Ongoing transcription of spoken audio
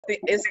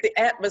it's the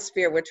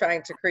atmosphere we're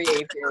trying to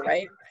create here,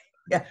 right?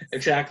 Yes.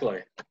 Exactly.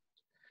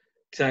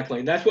 Exactly.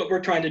 And that's what we're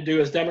trying to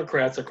do as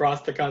Democrats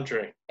across the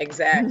country.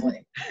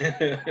 Exactly.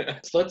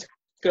 So let's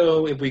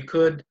go, if we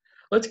could,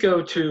 let's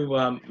go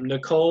to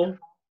Nicole.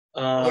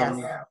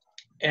 Yes.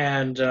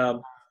 And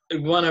we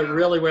want to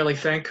really, really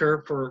thank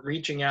her for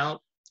reaching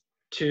out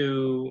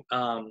to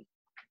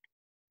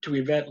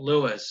Yvette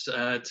Lewis.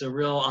 It's a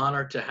real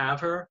honor to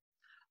have her.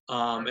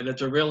 And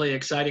it's a really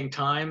exciting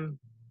time,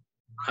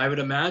 I would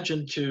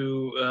imagine,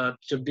 to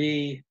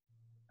be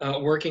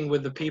working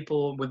with the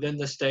people within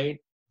the state,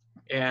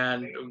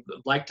 and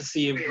like to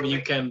see if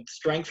you can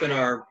strengthen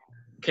our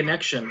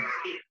connection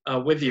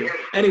with you.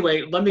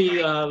 Anyway, let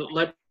me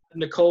let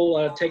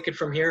Nicole take it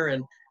from here.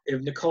 And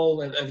if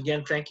Nicole,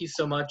 again, thank you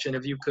so much. And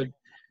if you could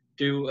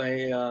do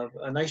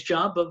a nice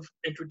job of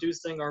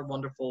introducing our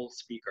wonderful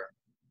speaker.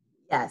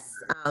 Yes,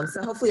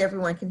 so hopefully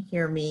everyone can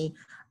hear me.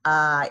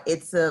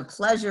 It's a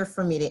pleasure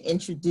for me to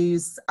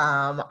introduce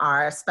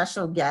our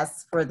special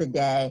guest for the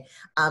day,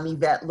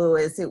 Yvette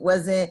Lewis. It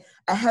wasn't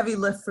a heavy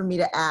lift for me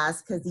to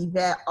ask because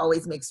Yvette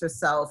always makes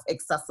herself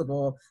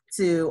accessible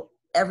to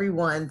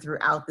everyone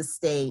throughout the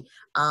state.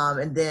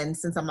 And then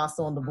since I'm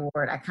also on the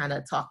board, I kind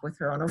of talk with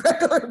her on a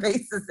regular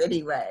basis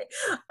anyway.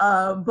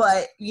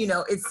 But, you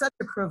know, it's such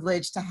a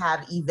privilege to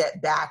have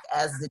Yvette back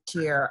as the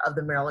chair of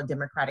the Maryland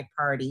Democratic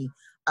Party.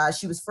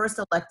 She was first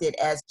elected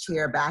as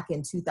chair back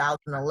in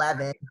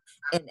 2011,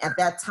 and at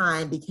that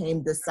time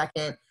became the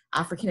second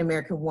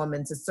African-American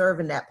woman to serve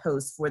in that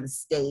post for the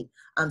state,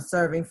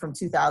 serving from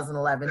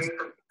 2011 to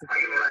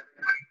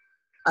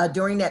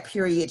during that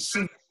period,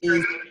 she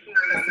raised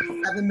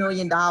 $7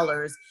 million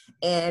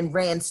and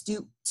ran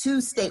two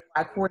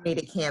statewide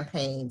coordinated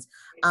campaigns.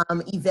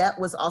 Yvette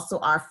was also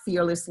our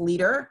fearless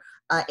leader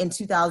in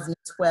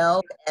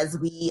 2012 as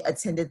we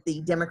attended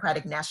the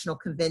Democratic National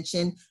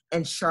Convention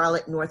in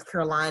Charlotte, North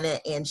Carolina,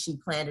 and she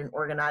planned and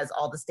organized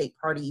all the state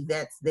party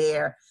events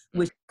there,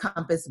 which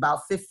encompassed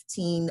about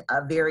 15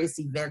 various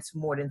events for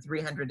more than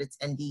 300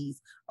 attendees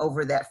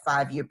over that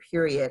 5-year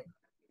period.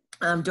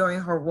 During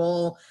her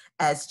role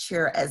as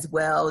chair as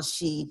well,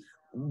 she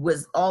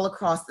was all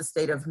across the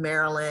state of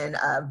Maryland,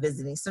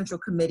 visiting central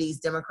committees,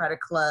 Democratic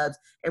clubs,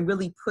 and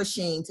really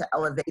pushing to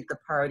elevate the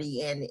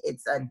party and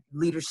its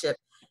leadership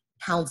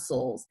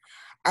councils.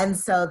 And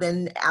so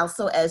then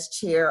also as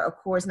chair, of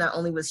course, not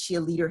only was she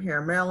a leader here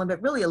in Maryland,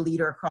 but really a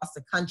leader across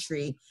the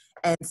country,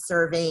 and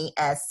serving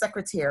as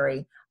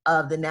secretary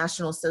of the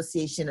National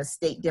Association of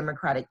State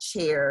Democratic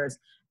Chairs,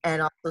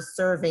 and also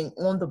serving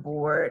on the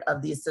board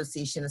of the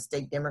Association of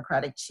State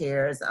Democratic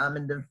Chairs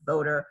in the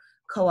voter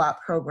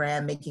co-op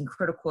program, making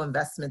critical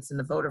investments in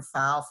the voter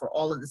file for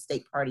all of the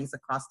state parties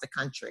across the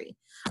country,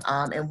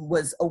 and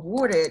was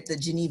awarded the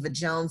Geneva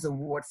Jones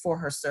Award for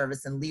her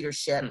service and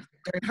leadership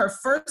during her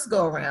first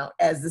go-around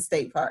as the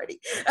state party.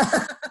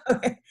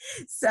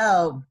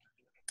 So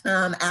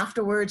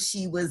afterwards,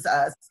 she was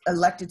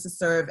elected to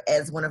serve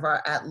as one of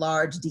our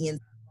at-large DNC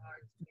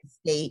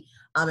state,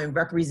 and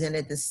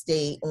represented the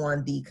state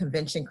on the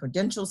Convention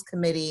Credentials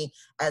Committee,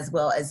 as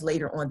well as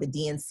later on the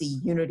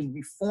DNC Unity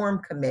Reform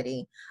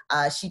Committee.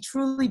 She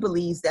truly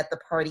believes that the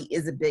party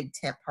is a big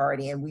tent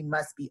party and we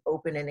must be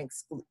open and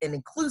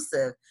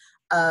inclusive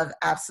of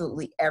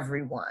absolutely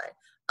everyone.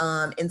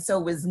 And so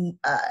it was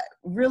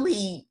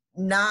really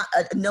not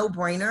a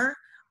no-brainer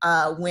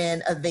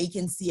when a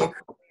vacancy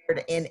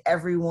occurred and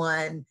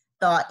everyone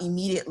thought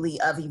immediately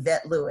of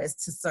Yvette Lewis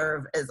to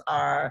serve as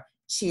our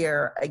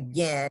chair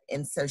again.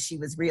 And so she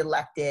was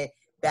reelected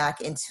back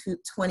in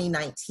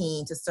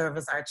 2019 to serve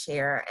as our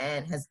chair,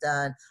 and has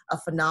done a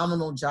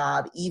phenomenal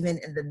job even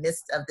in the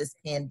midst of this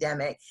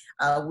pandemic.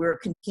 We're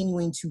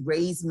continuing to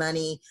raise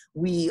money.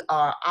 We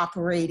are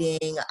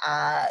operating,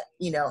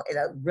 you know, in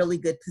a really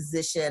good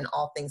position,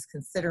 all things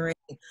considering,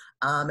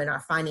 and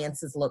our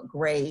finances look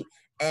great.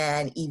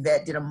 And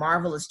Yvette did a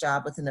marvelous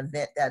job with an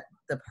event that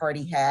the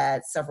party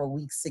had several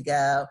weeks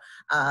ago,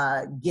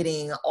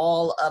 getting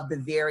all of the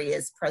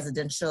various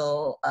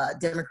presidential,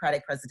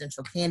 Democratic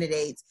presidential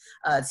candidates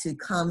to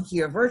come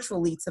here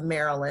virtually to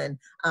Maryland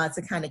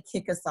to kind of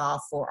kick us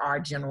off for our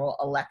general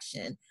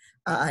election.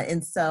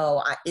 And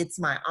so it's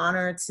my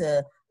honor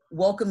to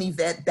welcome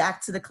Yvette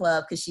back to the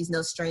club, because she's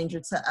no stranger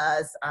to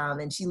us,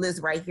 and she lives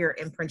right here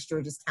in Prince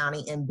George's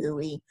County in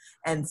Bowie.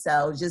 And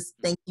so just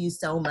thank you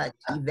so much,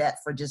 Yvette,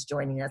 for just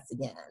joining us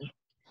again.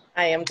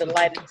 I am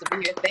delighted to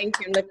be here. Thank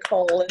you,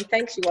 Nicole, and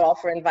thanks you all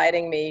for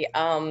inviting me.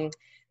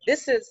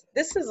 This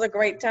is a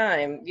great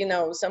time. You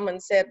know, someone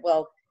said,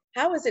 well,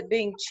 how is it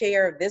being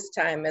chair this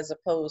time as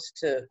opposed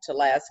to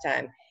last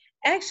time?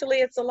 Actually,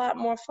 it's a lot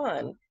more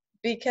fun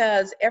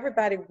because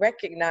everybody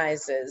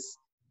recognizes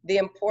the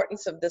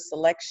importance of this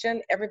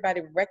election.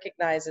 Everybody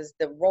recognizes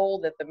the role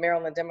that the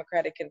Maryland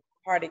Democratic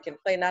Party can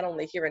play, not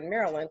only here in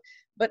Maryland,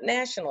 but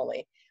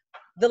nationally.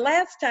 The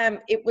last time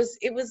it was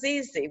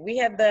easy. We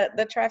had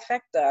the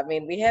trifecta. I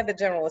mean, we had the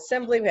General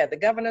Assembly, we had the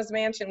governor's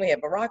mansion, we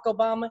had Barack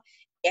Obama.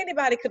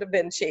 Anybody could have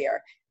been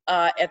chair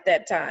at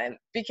that time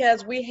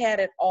because we had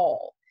it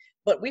all.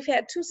 But we've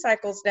had 2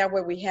 cycles now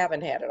where we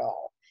haven't had it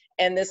all.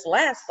 And this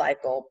last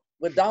cycle,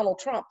 with Donald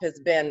Trump has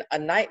been a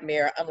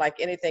nightmare, unlike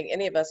anything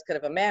any of us could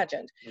have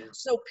imagined. Yeah.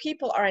 So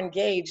people are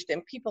engaged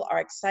and people are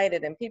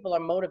excited and people are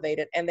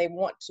motivated and they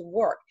want to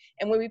work.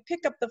 And when we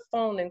pick up the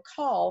phone and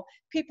call,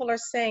 people are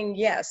saying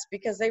yes,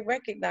 because they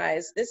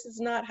recognize this is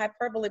not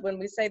hyperbole when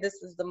we say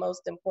this is the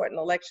most important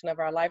election of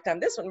our lifetime.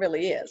 This one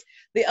really is.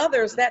 The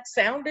others, that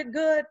sounded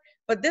good,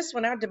 but this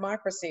one, our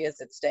democracy is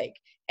at stake.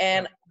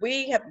 And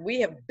we have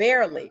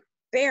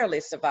barely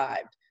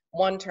survived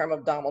one term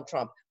of Donald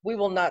Trump. We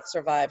will not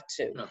survive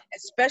two,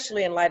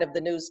 especially in light of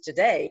the news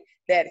today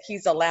that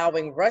he's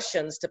allowing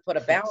Russians to put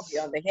a bounty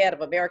on the head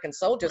of American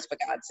soldiers, for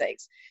God's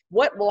sakes.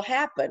 What will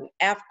happen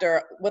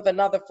with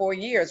another 4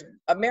 years?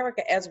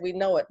 America as we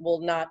know it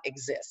will not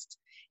exist.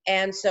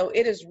 And so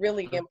it is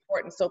really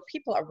important. So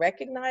people are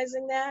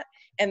recognizing that,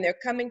 and they're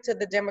coming to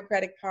the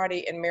Democratic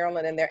Party in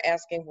Maryland and they're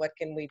asking, what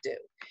can we do?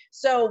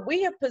 So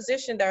we have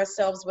positioned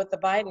ourselves with the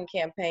Biden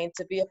campaign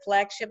to be a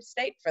flagship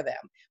state for them.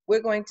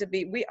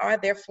 We are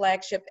their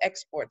flagship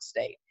export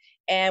state.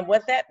 And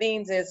what that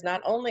means is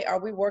not only are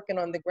we working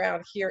on the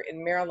ground here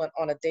in Maryland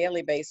on a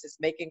daily basis,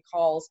 making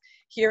calls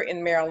here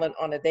in Maryland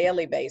on a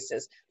daily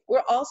basis,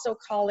 we're also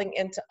calling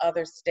into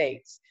other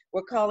states.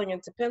 We're calling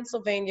into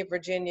Pennsylvania,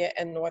 Virginia,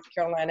 and North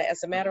Carolina.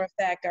 As a matter of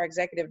fact, our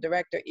executive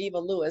director, Eva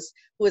Lewis,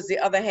 who is the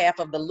other half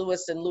of the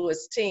Lewis and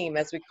Lewis team,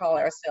 as we call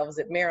ourselves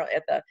at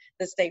Maryland, at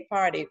the state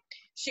party,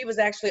 she was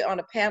actually on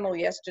a panel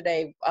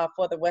yesterday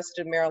for the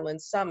Western Maryland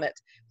Summit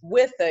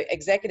with the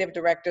executive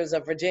directors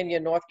of Virginia,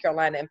 North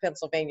Carolina, and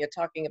Pennsylvania,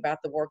 talking about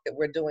the work that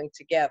we're doing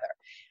together.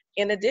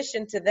 In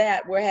addition to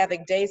that, we're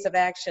having days of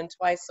action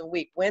twice a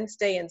week,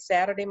 Wednesday and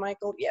Saturday,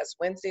 Michael? Yes,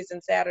 Wednesdays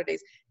and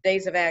Saturdays,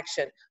 days of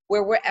action,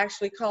 where we're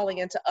actually calling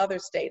into other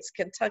states,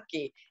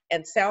 Kentucky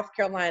and South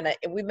Carolina,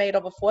 and we made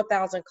over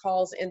 4,000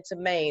 calls into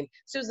Maine.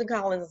 Susan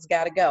Collins has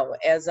got to go.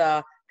 As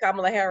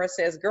Kamala Harris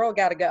says, girl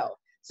got to go.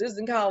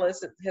 Susan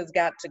Collins has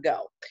got to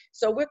go.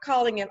 So we're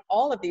calling in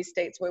all of these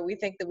states where we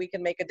think that we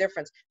can make a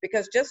difference,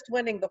 because just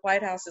winning the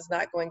White House is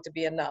not going to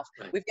be enough.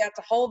 Right. We've got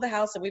to hold the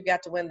House and we've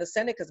got to win the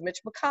Senate, because Mitch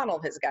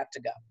McConnell has got to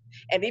go.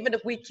 And even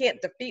if we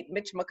can't defeat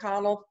Mitch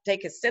McConnell,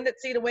 take his Senate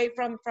seat away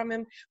from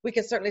him, we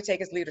can certainly take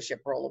his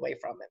leadership role away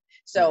from him.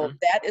 So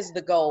that is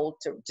the goal,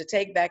 to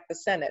take back the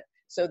Senate,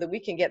 so that we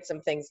can get some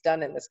things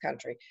done in this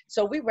country.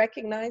 So we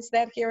recognize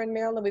that here in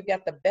Maryland. We've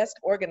got the best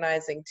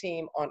organizing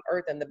team on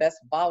earth and the best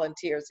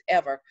volunteers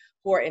ever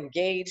who are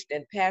engaged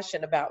and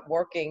passionate about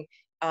working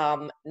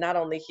not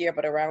only here,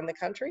 but around the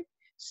country.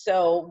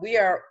 So we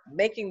are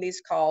making these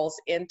calls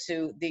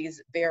into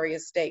these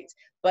various states.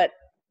 But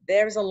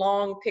there's a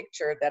long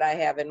picture that I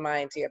have in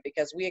mind here,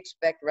 because we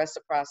expect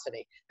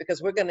reciprocity,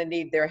 because we're gonna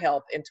need their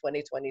help in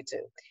 2022.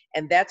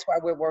 And that's why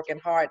we're working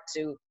hard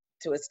to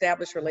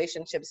establish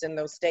relationships in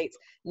those states,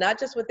 not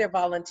just with their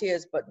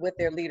volunteers, but with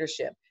their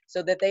leadership,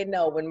 so that they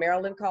know when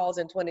Maryland calls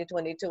in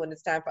 2022 and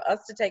it's time for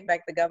us to take back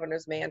the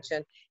governor's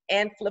mansion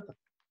and flip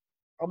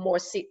more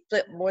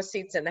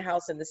seats in the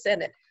House and the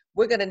Senate,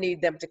 we're gonna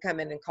need them to come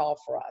in and call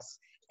for us.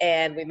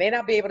 And we may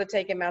not be able to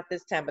take him out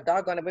this time, but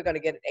doggone it, we're gonna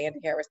get Andy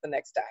Harris the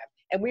next time.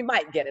 And we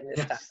might get him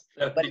this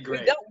time. But if we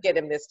don't get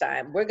him this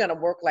time, we're gonna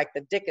work like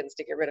the Dickens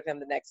to get rid of him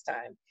the next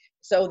time,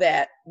 so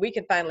that we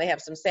can finally have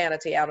some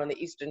sanity out on the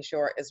Eastern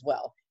Shore as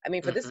well. I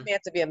mean, for this man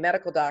to be a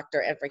medical doctor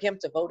and for him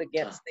to vote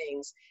against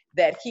things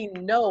that he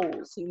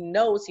knows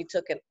he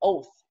took an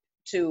oath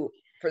to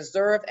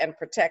preserve and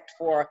protect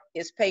for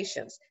his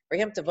patients, for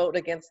him to vote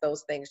against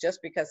those things just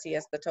because he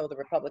has to toe the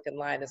Republican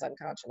line is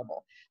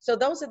unconscionable. So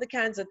those are the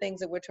kinds of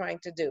things that we're trying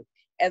to do.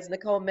 As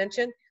Nicole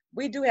mentioned,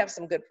 we do have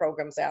some good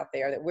programs out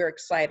there that we're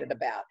excited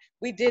about.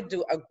 We did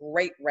do a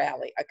great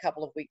rally a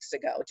couple of weeks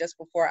ago, just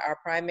before our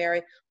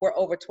primary, where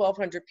over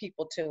 1,200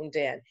 people tuned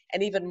in,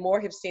 and even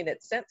more have seen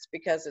it since,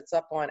 because it's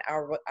up on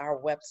our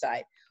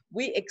website.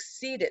 We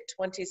exceeded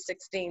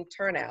 2016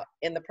 turnout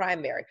in the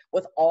primary.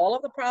 With all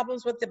of the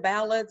problems with the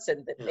ballots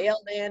and the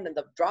mailed in and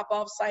the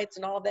drop-off sites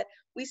and all of that,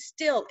 we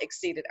still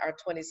exceeded our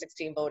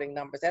 2016 voting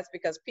numbers. That's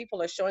because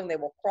people are showing they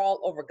will crawl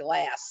over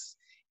glass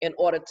in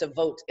order to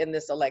vote in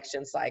this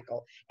election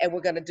cycle. And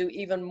we're gonna do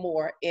even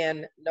more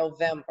in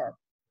November.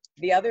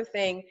 The other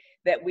thing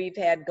that we've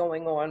had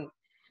going on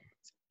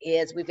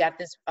is we've got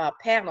this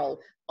panel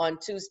on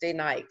Tuesday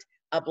night,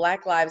 a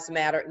Black Lives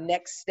Matter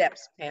Next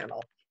Steps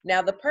panel.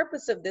 Now, the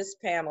purpose of this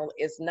panel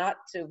is not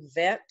to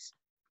vent,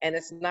 and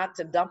it's not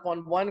to dump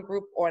on one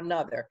group or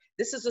another.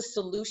 This is a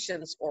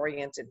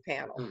solutions-oriented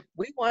panel.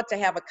 We want to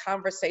have a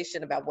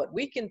conversation about what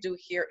we can do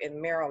here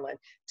in Maryland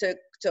to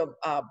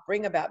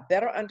bring about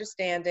better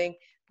understanding,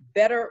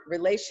 better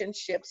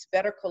relationships,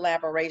 better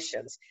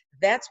collaborations.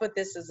 That's what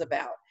this is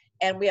about.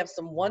 And we have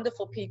some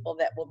wonderful people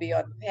that will be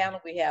on the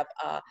panel. We have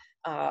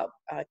our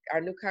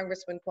new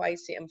Congressman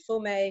Kwesi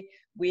Mfume.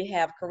 We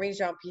have Karine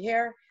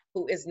Jean-Pierre,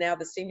 who is now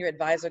the senior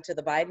advisor to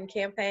the Biden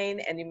campaign.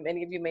 And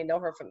many of you may know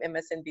her from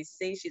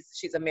MSNBC.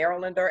 She's a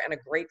Marylander and a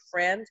great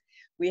friend.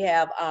 We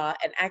have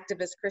an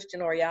activist,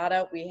 Christian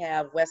Oriata. We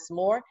have Wes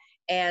Moore.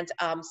 and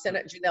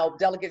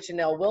Delegate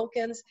Janelle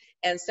Wilkins,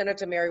 and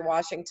Senator Mary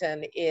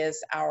Washington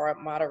is our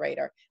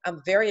moderator.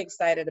 I'm very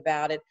excited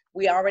about it.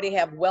 We already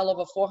have well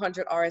over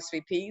 400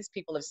 RSVPs.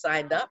 People have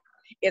signed up.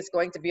 It's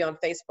going to be on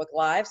Facebook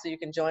Live, so you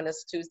can join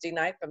us Tuesday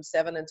night from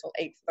 7 until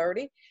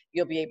 8:30.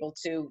 You'll be able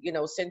to,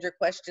 send your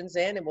questions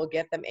in and we'll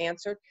get them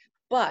answered.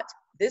 But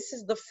this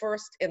is the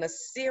first in a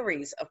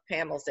series of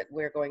panels that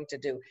we're going to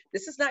do.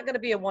 This is not going to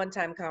be a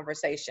one-time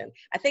conversation.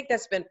 I think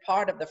that's been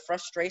part of the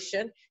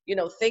frustration.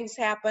 Things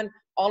happen,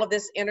 all of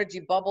this energy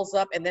bubbles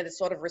up and then it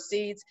sort of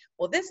recedes.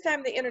 Well, this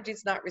time the energy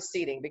is not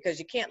receding because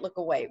you can't look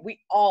away. We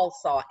all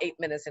saw 8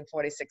 minutes and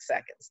 46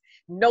 seconds.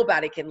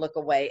 Nobody can look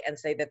away and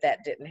say that that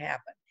didn't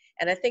happen.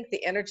 And I think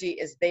the energy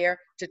is there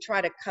to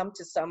try to come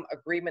to some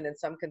agreement and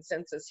some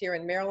consensus here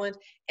in Maryland.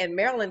 And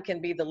Maryland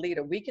can be the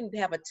leader. We can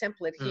have a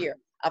template here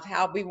of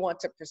how we want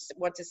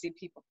to see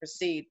people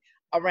proceed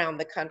around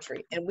the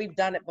country. And we've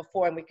done it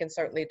before and we can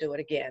certainly do it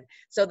again.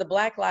 So the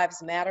Black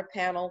Lives Matter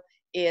panel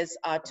is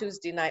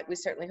Tuesday night. We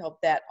certainly hope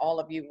that all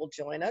of you will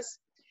join us.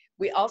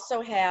 We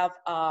also have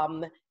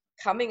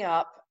coming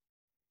up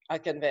a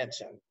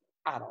convention.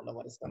 I don't know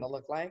what it's going to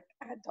look like.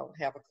 I don't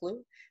have a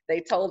clue.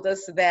 They told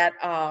us that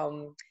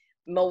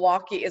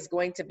Milwaukee is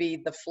going to be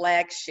the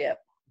flagship,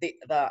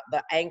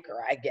 the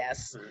anchor, I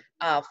guess,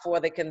 for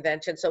the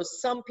convention. So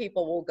some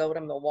people will go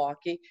to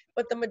Milwaukee,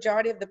 but the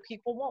majority of the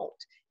people won't.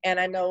 And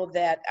I know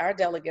that our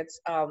delegates,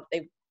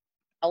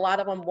 a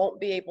lot of them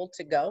won't be able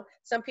to go.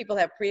 Some people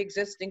have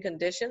pre-existing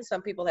conditions.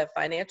 Some people have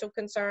financial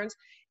concerns.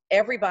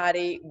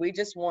 Everybody, we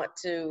just want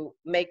to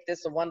make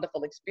this a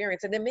wonderful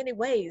experience. And in many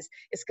ways,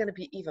 it's going to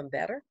be even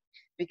better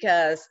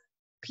because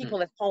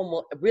people at home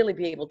will really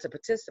be able to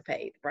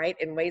participate, right,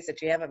 in ways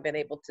that you haven't been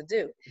able to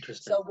do.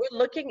 So we're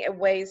looking at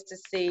ways to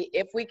see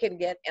if we can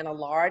get in a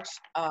large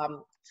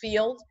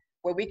field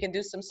where we can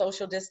do some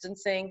social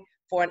distancing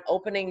for an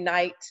opening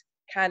night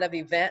kind of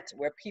event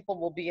where people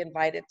will be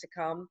invited to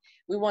come.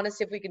 We want to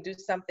see if we can do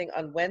something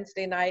on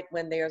Wednesday night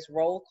when there's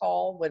roll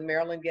call, when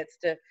Maryland gets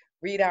to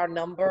read our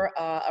number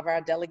of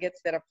our delegates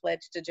that are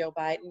pledged to Joe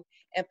Biden,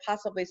 and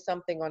possibly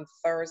something on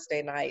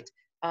Thursday night,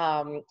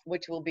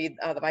 which will be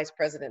the Vice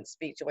President's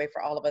speech, a way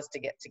for all of us to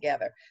get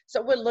together.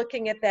 So we're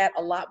looking at that.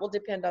 A lot will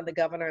depend on the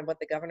governor and what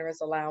the governor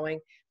is allowing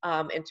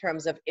in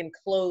terms of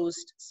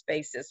enclosed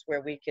spaces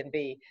where we can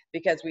be,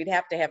 because we'd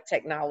have to have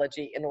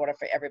technology in order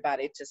for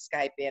everybody to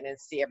Skype in and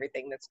see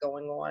everything that's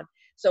going on.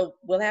 So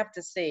we'll have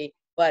to see.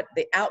 But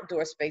the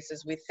outdoor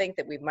spaces, we think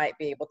that we might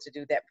be able to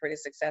do that pretty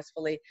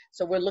successfully.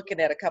 So we're looking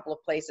at a couple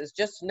of places.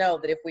 Just know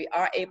that if we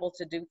are able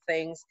to do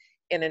things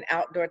in an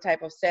outdoor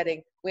type of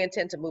setting, we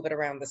intend to move it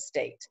around the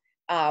state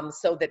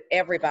so that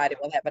everybody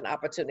will have an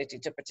opportunity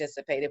to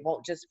participate. It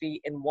won't just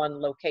be in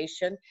one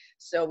location.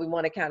 So we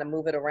want to kind of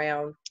move it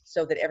around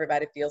so that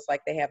everybody feels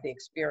like they have the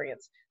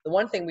experience. The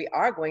one thing we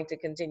are going to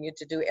continue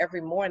to do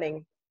every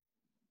morning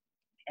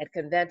at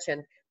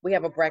convention, we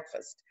have a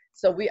breakfast.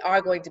 So we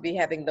are going to be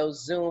having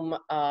those Zoom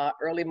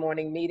early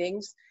morning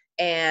meetings,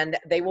 and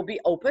they will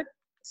be open.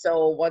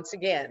 So once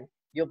again,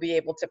 you'll be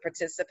able to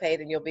participate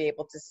and you'll be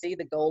able to see.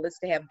 The goal is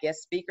to have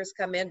guest speakers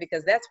come in,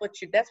 because that's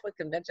what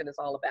convention is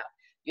all about.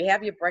 You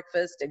have your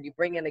breakfast and you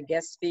bring in a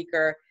guest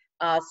speaker,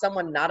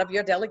 someone not of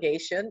your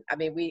delegation. I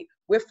mean,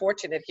 we're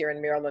fortunate here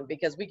in Maryland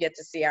because we get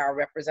to see our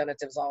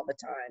representatives all the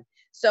time.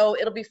 So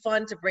it'll be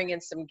fun to bring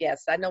in some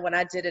guests. I know when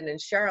I did it in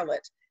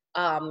Charlotte,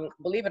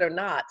 believe it or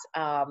not,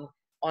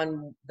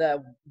 on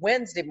the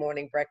Wednesday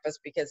morning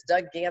breakfast, because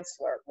Doug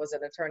Gansler was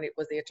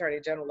the Attorney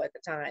General at the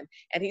time,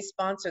 and he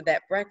sponsored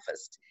that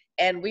breakfast.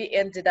 And we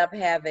ended up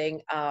having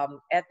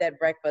at that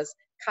breakfast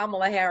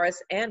Kamala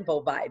Harris and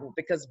Beau Biden,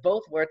 because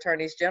both were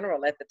attorneys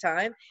general at the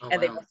time,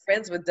 and they were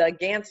friends with Doug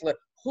Gansler.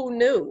 Who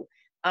knew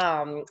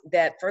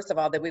that, first of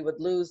all, that we would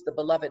lose the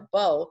beloved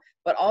Beau,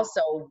 but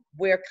also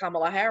where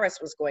Kamala Harris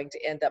was going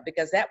to end up,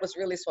 because that was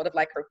really sort of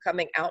like her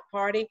coming out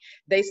party.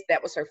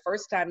 That was her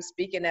first time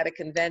speaking at a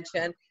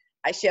convention.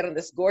 She had on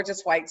this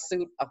gorgeous white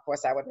suit. Of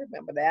course, I would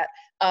remember that.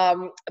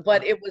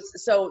 But it was,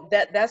 so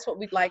that's what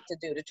we'd like to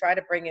do, to try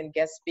to bring in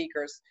guest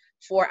speakers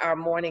for our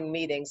morning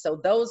meetings. So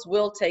those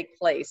will take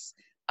place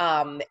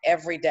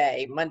every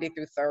day, Monday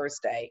through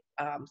Thursday.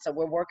 So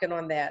we're working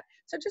on that.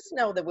 So just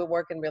know that we're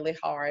working really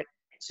hard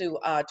to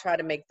try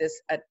to make this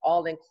an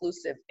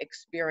all-inclusive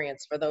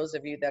experience for those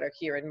of you that are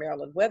here in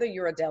Maryland, whether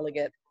you're a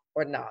delegate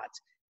or not.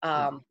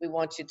 We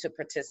want you to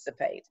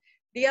participate.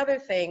 The other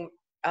thing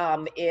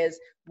is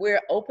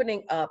we're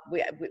opening up,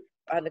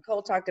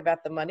 Nicole talked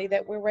about the money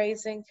that we're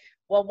raising.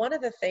 Well, one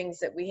of the things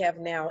that we have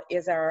now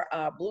is our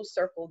Blue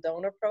Circle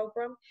donor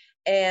program.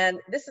 And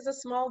this is a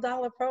small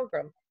dollar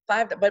program,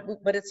 but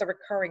it's a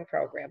recurring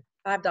program,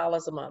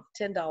 $5 a month,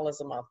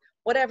 $10 a month,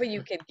 whatever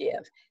you can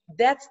give.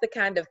 That's the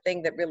kind of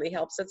thing that really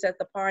helps us at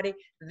the party.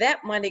 That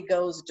money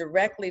goes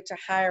directly to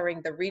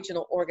hiring the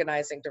regional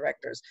organizing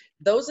directors.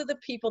 Those are the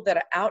people that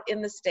are out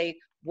in the state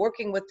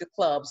working with the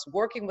clubs,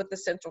 working with the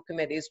central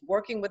committees,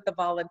 working with the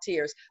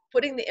volunteers,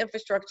 putting the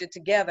infrastructure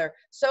together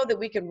so that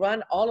we can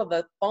run all of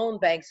the phone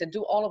banks and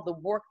do all of the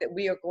work that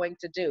we are going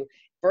to do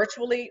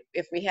virtually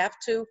if we have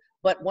to.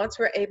 But once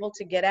we're able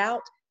to get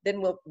out,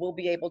 then we'll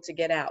be able to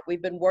get out.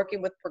 We've been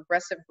working with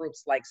progressive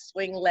groups like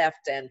Swing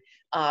Left and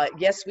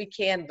Yes We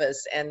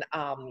Canvas and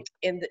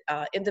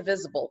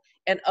Indivisible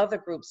and other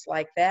groups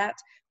like that.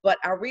 But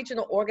our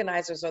regional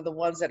organizers are the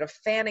ones that are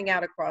fanning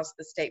out across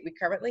the state. We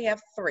currently have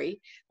 3,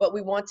 but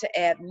we want to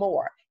add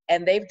more.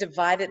 And they've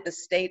divided the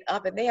state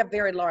up, and they have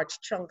very large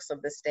chunks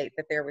of the state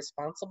that they're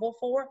responsible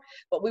for.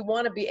 But we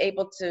want to be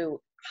able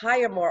to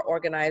hire more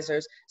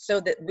organizers so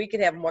that we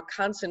can have more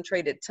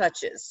concentrated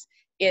touches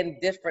in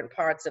different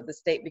parts of the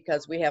state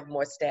because we have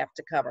more staff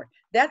to cover.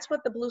 That's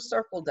what the Blue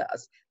Circle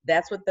does.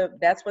 That's what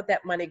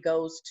that money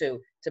goes to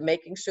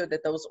making sure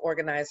that those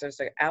organizers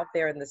are out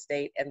there in the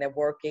state and they're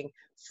working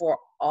for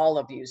all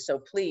of you. So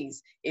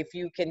please, if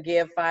you can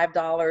give $5,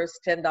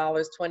 $10,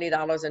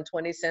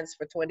 $20.20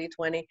 for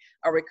 2020,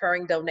 a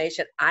recurring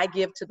donation. I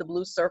give to the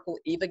Blue Circle,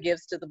 Eva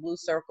gives to the Blue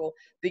Circle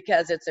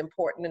because it's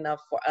important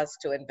enough for us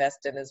to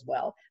invest in as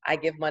well. I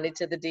give money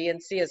to the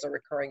DNC as a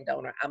recurring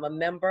donor. I'm a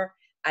member.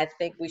 I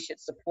think we should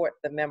support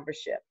the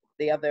membership,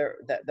 the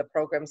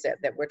programs that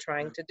we're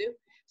trying to do.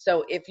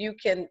 So if you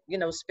can,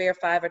 spare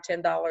 $5 or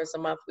 $10 a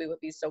month, we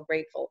would be so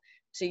grateful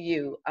to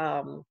you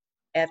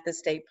at the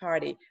state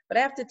party. But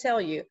I have to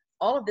tell you,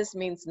 all of this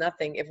means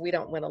nothing if we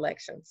don't win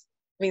elections.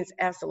 It means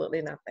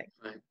absolutely nothing.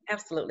 Right.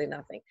 Absolutely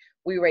nothing.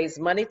 We raise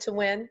money to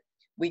win.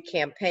 We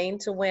campaign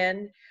to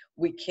win.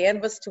 We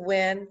canvass to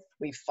win.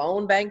 We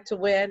phone bank to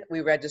win. We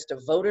register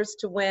voters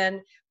to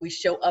win. We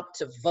show up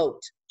to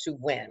vote to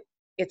win.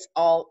 It's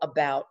all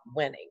about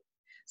winning.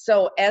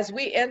 So as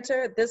we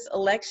enter this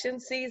election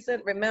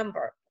season,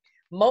 remember,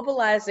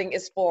 mobilizing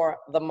is for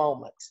the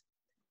moment.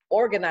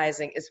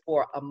 Organizing is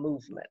for a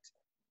movement.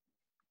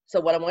 So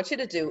what I want you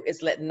to do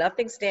is let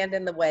nothing stand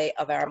in the way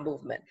of our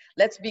movement.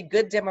 Let's be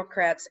good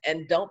Democrats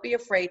and don't be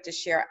afraid to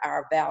share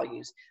our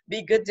values.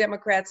 Be good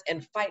Democrats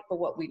and fight for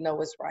what we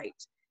know is right.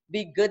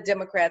 Be good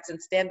Democrats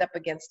and stand up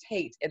against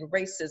hate and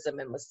racism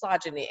and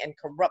misogyny and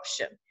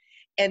corruption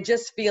and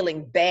just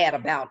feeling bad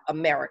about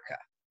America.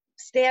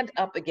 Stand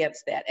up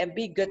against that and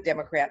be good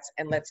Democrats,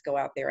 and let's go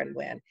out there and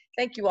win.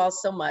 Thank you all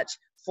so much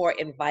for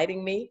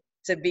inviting me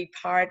to be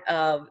part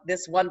of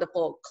this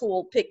wonderful,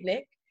 cool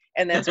picnic.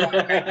 And that's why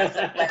I'm wearing my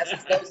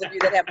sunglasses. Those of you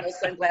that have no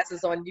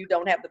sunglasses on, you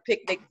don't have the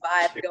picnic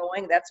vibe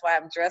going. That's why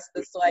I'm dressed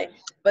this way.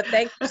 But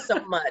thank you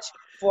so much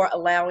for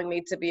allowing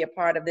me to be a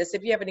part of this.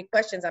 If you have any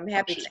questions, I'm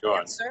happy to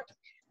answer.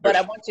 But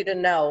I want you to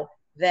know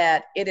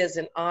that it is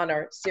an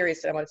honor.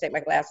 Seriously, I'm going to take my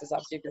glasses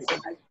off so you can see.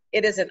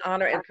 It is an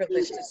honor and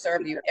privilege to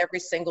serve you every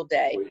single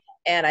day.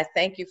 And I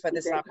thank you for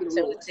this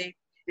opportunity.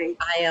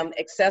 I am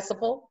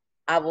accessible.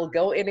 I will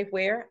go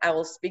anywhere. I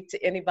will speak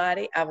to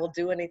anybody. I will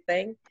do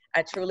anything.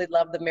 I truly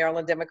love the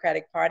Maryland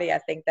Democratic Party. I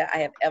think that I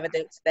have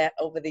evidenced that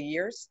over the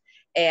years.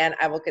 And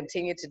I will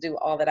continue to do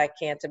all that I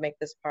can to make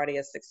this party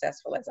as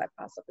successful as I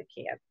possibly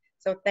can.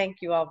 So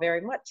thank you all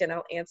very much. And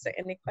I'll answer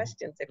any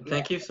questions if you have.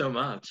 Thank you so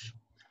much.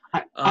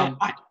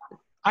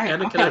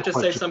 Anna, can I just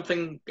say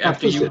something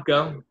after you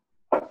go?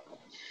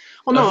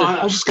 Well, no,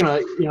 I was just gonna,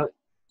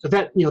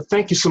 Yvette,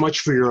 thank you so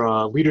much for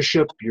your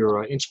leadership,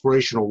 your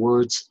inspirational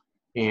words,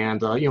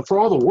 and for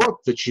all the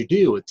work that you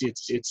do.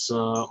 It's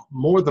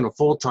more than a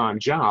full-time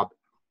job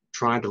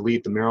trying to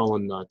lead the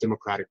Maryland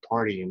Democratic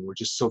Party, and we're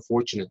just so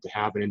fortunate to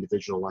have an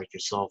individual like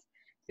yourself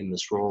in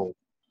this role.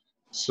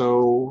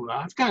 So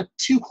I've got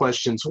 2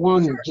 questions.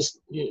 One, just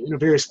in a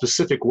very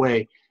specific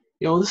way.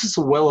 This is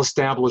a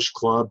well-established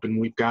club,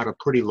 and we've got a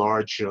pretty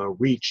large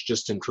reach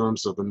just in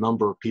terms of the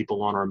number of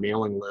people on our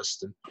mailing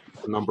list and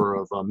the number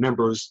of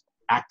members,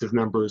 active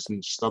members,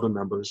 and just other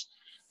members.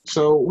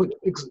 So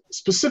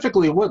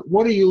specifically,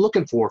 what are you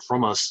looking for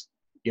from us,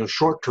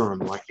 short term,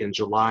 like in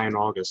July and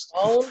August?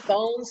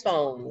 Phones,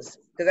 because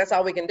that's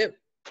all we can do.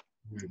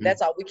 Mm-hmm.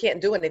 That's all. We can't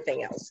do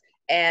anything else.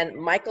 And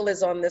Michael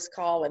is on this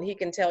call, and he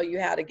can tell you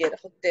how to get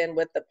hooked in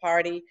with the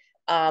party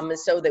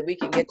so that we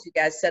can get you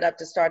guys set up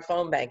to start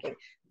phone banking.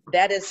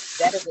 That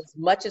is as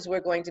much as we're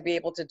going to be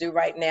able to do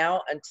right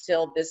now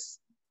until this,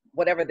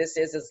 whatever this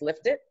is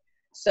lifted.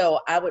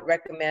 So I would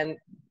recommend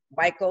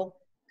Michael,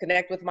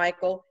 connect with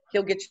Michael.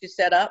 He'll get you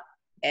set up,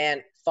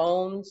 and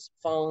phones.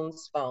 I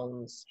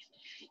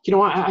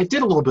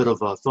did a little bit of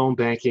phone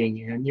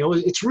banking, and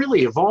it's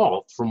really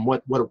evolved from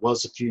what it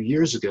was a few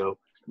years ago.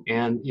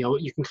 And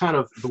you can kind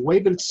of, the way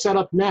that it's set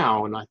up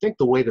now, and I think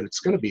the way that it's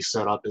going to be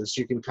set up is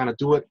you can kind of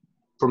do it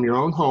from your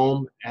own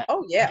home at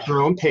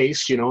your own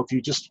pace. If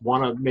you just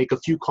want to make a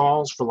few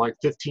calls for like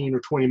 15 or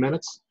 20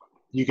 minutes,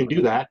 you can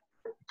do that,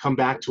 come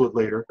back to it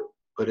later.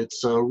 But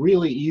it's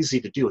really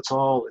easy to do. A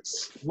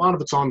lot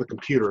of it's on the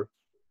computer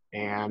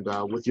and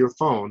with your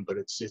phone, but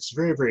it's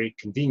very, very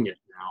convenient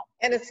now.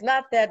 And it's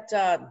not that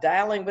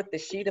dialing with the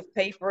sheet of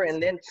paper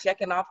and then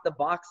checking off the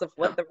box of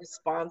what the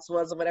response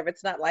was or whatever.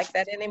 It's not like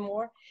that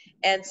anymore.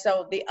 And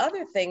so the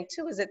other thing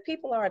too is that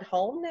people are at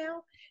home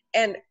now,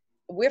 and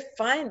we're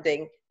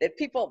finding that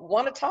people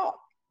want to talk.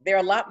 They're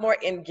a lot more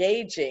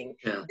engaging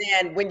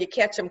than when you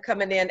catch them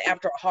coming in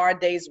after a hard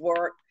day's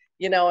work.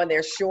 you know, and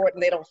they're short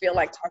and they don't feel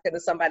like talking to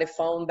somebody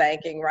phone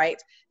banking,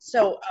 right?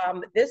 So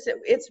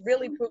it's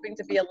really proving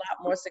to be a lot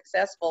more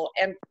successful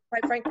and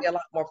quite frankly, a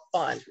lot more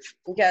fun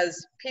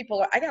because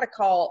I got a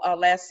call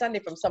last Sunday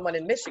from someone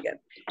in Michigan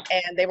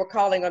and they were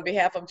calling on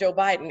behalf of Joe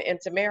Biden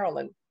into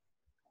Maryland.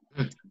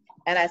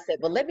 And I said,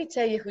 well, let me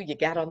tell you who you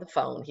got on the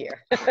phone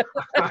here.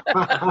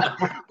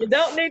 You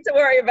don't need to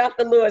worry about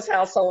the Lewis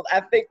household.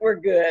 I think we're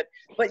good.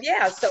 But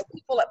yeah, so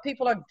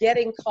people are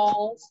getting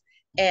calls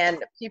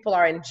and people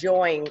are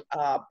enjoying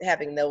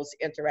having those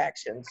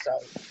interactions. So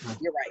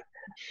you're right.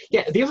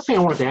 Yeah, the other thing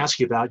I wanted to ask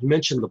you about, you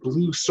mentioned the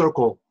Blue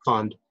Circle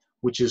Fund,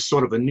 which is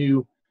sort of a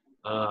new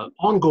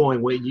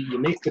ongoing way. You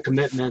make the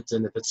commitment,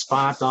 and if it's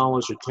 $5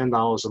 or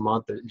 $10 a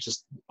month, it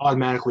just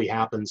automatically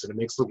happens, and it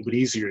makes it a little bit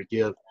easier to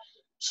give.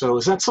 So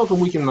is that something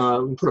we can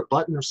put a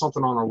button or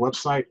something on our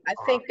website? I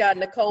think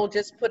Nicole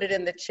just put it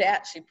in the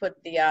chat. She put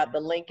the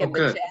link in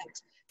the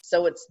chat.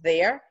 So it's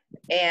there,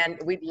 and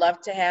we'd love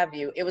to have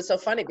you. It was so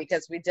funny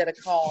because we did a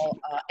call,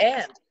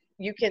 and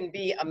you can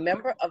be a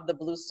member of the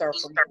Blue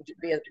Circle. You can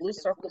be a Blue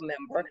Circle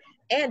member,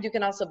 and you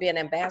can also be an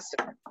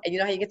ambassador. And you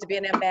know how you get to be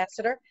an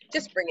ambassador?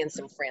 Just bring in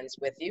some friends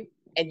with you,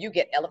 and you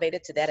get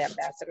elevated to that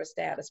ambassador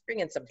status. Bring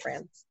in some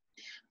friends.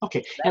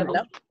 Okay. And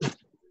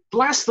the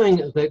last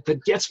thing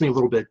that gets me a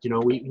little bit, you know,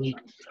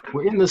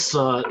 we're in this,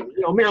 you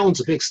know,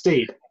 Maryland's a big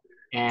state,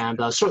 and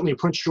certainly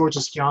Prince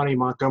George's County,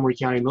 Montgomery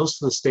County,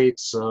 most of the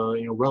states,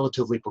 you know,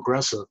 relatively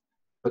progressive.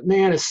 But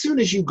man, as soon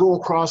as you go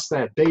across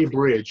that Bay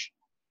Bridge,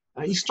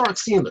 you start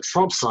seeing the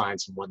Trump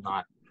signs and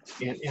whatnot.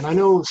 And I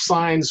know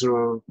signs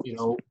are, you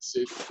know,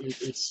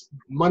 it's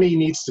money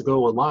needs to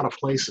go a lot of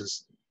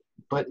places.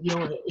 But, you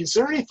know, is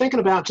there any thinking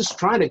about just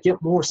trying to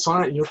get more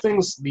signs? You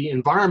know, the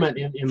environment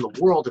in the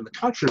world, in the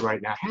country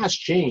right now has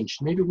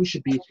changed. Maybe we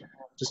should be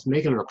just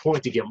making it a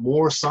point to get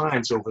more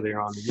signs over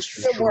there on the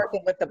Eastern Shore. We're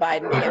working with the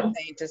Biden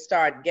campaign to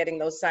start getting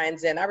those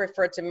signs in. I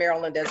refer to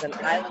Maryland as an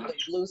island of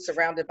blue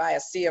surrounded by a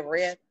sea of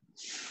red.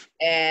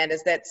 And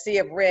it's that sea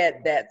of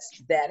red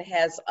that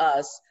has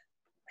us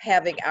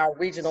having our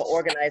regional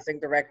organizing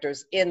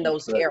directors in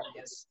those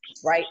areas,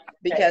 right?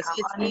 Because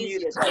it's easy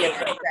to be a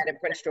Democrat in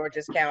Prince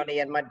George's County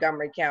and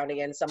Montgomery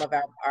County and some of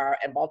our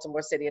and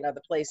Baltimore City and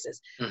other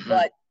places.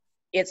 But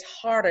it's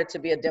harder to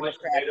be a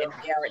Democrat in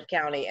Garrett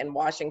County and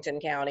Washington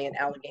County and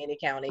Allegheny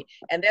County.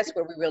 And that's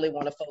where we really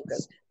want to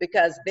focus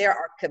because there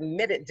are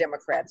committed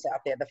Democrats out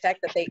there. The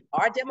fact that they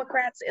are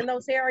Democrats in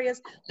those areas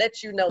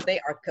lets you know they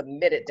are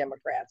committed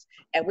Democrats.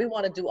 And we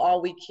want to do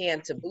all we can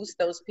to boost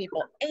those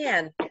people.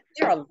 And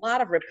there are a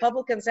lot of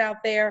Republicans out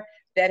there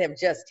that have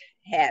just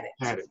had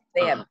it.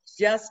 They have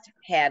just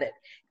had it.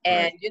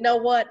 And you know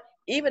what?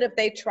 Even if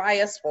they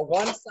try us for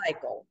one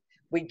cycle,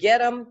 we get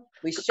them,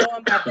 we show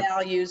them our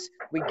values,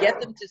 we get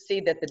them to see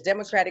that the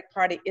Democratic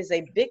Party is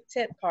a big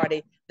tent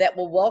party that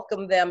will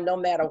welcome them no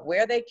matter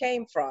where they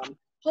came from.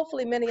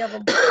 Hopefully many of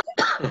them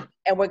will.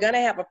 And we're going to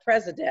have a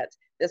president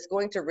that's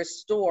going to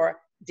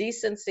restore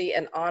decency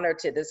and honor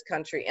to this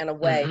country in a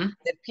way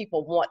that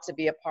people want to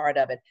be a part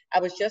of it. I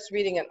was just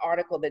reading an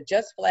article that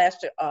just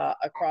flashed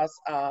across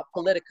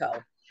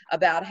Politico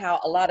about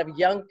how a lot of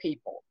young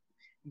people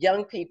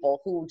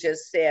who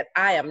just said,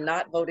 I am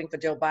not voting for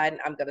Joe Biden.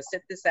 I'm going to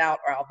sit this out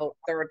or I'll vote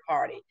third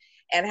party.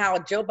 And how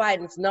Joe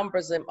Biden's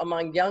numbers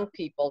among young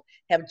people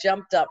have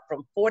jumped up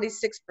from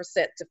 46%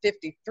 to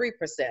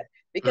 53%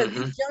 because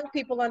these young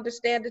people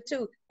understand it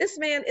too. This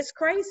man is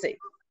crazy.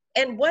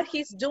 And what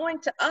he's doing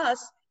to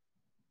us,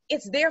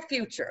 it's their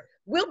future.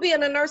 We'll be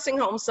in a nursing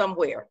home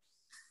somewhere,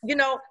 you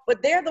know,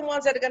 but they're the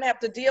ones that are going to have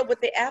to deal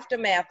with the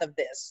aftermath of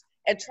this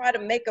and try to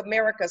make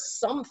America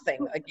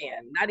something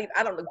again. Not even,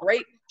 I don't know,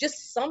 great,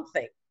 just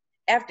something.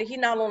 After he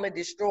not only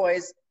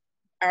destroys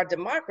our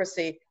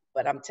democracy,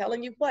 but I'm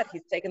telling you what,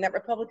 he's taking that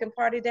Republican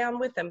Party down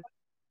with him.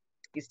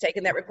 He's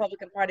taking that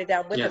Republican Party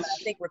down with him.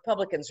 I think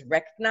Republicans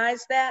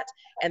recognize that.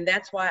 And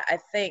that's why I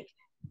think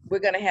we're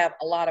going to have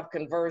a lot of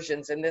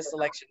conversions in this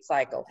election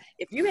cycle.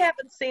 If you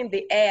haven't seen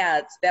the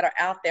ads that are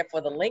out there for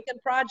the Lincoln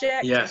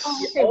Project, you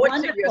owe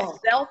it to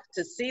yourself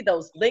to see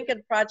those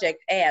Lincoln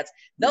Project ads.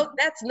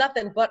 That's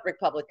nothing but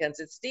Republicans.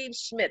 It's Steve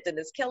Schmidt and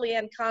it's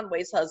Kellyanne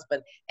Conway's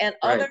husband and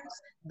others.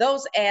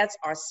 Those ads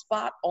are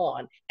spot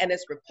on. And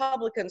it's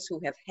Republicans who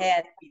have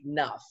had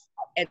enough.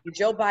 And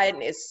Joe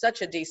Biden is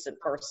such a decent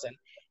person.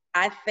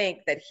 I think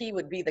that he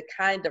would be the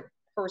kind of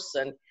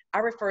person, I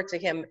refer to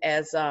him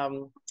as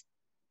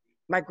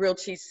my grilled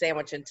cheese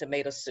sandwich and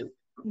tomato soup.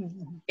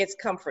 It's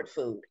comfort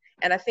food.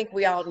 And I think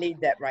we all need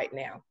that right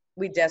now.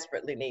 We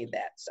desperately need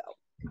that. So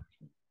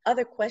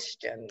other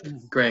questions?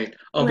 Great.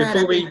 Oh,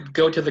 before we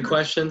go to the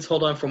questions,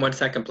 hold on for 1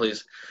 second,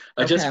 please.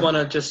 I just want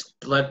to just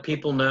let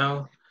people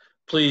know,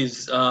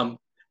 please,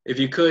 if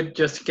you could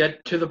just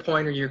get to the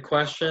point of your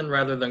question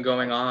rather than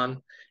going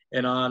on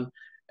and on.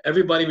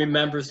 Everybody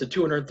remembers the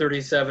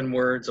 237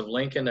 words of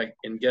Lincoln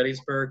in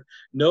Gettysburg.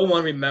 No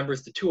one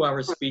remembers the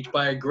 2-hour speech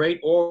by a great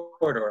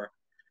orator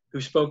who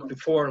spoke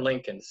before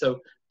Lincoln. So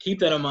keep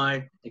that in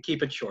mind and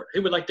keep it short.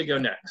 Who would like to go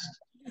next?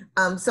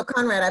 So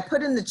Conrad, I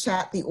put in the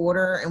chat the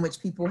order in which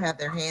people have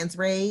their hands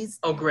raised.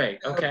 Oh, great.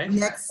 Okay.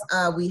 Next,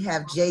 we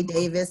have Jay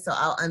Davis. So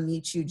I'll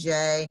unmute you,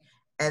 Jay.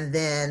 And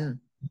then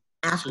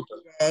after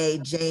Super. Jay,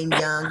 Jane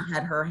Young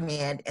had her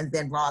hand. And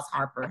then Ross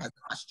Harper has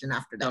a question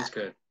after that. Sounds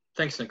good.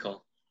 Thanks,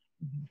 Nicole.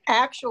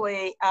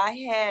 Actually, I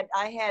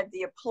had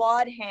the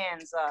applaud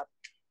hands up,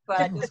 but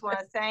I just want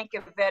to thank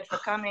Yvette for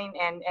coming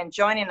and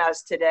joining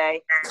us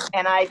today.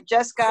 And I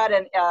just got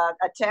a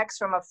text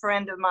from a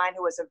friend of mine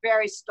who was a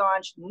very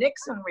staunch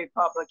Nixon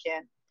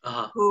Republican,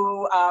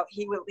 who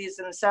he's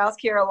in South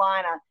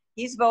Carolina.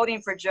 He's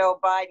voting for Joe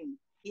Biden.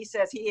 He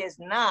says he is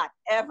not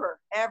ever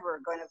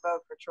going to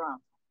vote for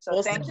Trump. So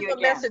well, thank send you him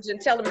a again. message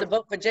and tell him to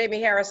vote for Jamie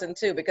Harrison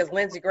too, because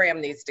Lindsey Graham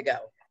needs to go.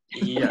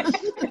 Yes,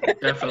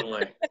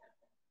 definitely.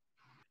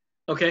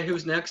 Okay,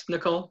 who's next,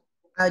 Nicole?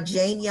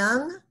 Jane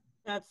Young.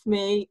 That's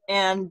me.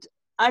 And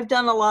I've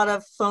done a lot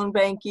of phone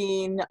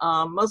banking,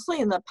 mostly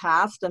in the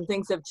past, and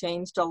things have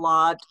changed a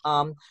lot.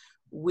 Not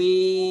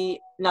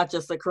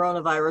just the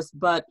coronavirus,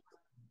 but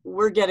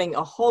we're getting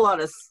a whole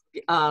lot of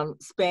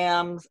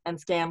spams and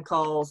scam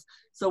calls.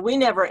 So we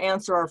never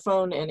answer our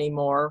phone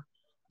anymore.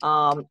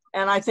 And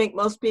I think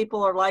most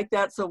people are like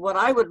that. So what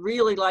I would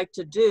really like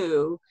to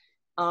do,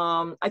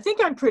 I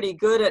think I'm pretty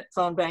good at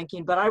phone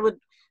banking, but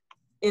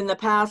in the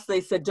past,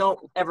 they said, don't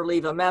ever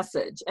leave a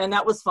message. And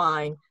that was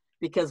fine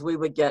because we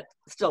would get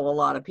still a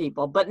lot of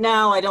people. But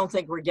now I don't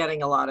think we're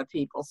getting a lot of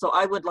people. So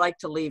I would like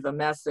to leave a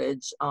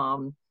message,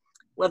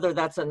 whether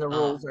that's in the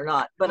rules or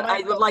not. But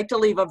I would like to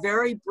leave a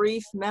very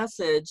brief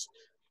message.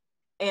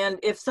 And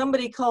if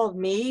somebody called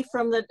me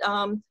from the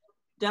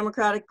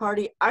Democratic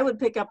Party, I would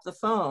pick up the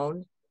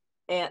phone.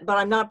 But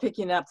I'm not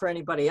picking up for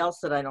anybody else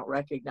that I don't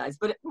recognize.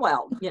 But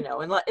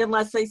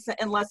unless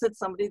it's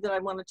somebody that I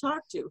want to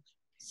talk to.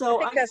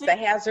 So I think that's the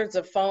hazards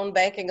of phone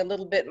banking a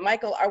little bit.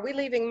 Michael, are we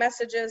leaving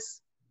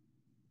messages?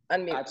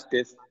 Unmute.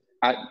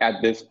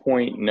 At this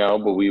point, no,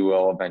 but we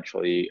will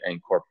eventually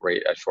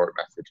incorporate a short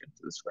message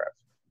into the script.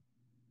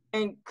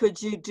 And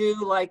could you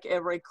do like a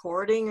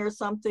recording or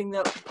something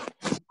that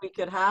we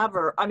could have?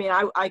 Or, I mean,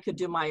 I could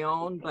do my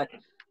own, but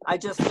I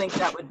just think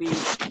that would be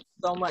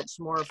so much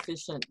more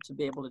efficient to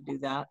be able to do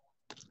that.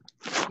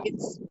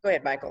 Go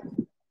ahead, Michael.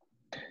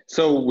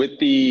 So with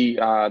the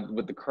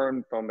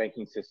current phone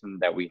banking system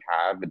that we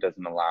have, it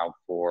doesn't allow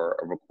for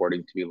a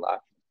recording to be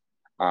left.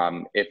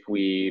 If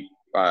we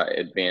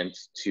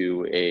advance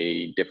to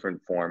a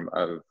different form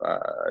of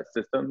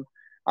system,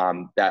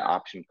 that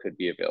option could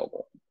be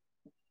available.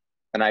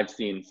 And I've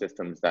seen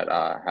systems that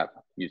have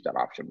used that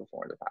option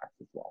before in the past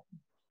as well.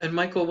 And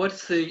Michael,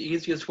 what's the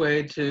easiest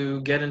way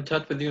to get in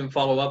touch with you and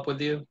follow up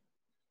with you?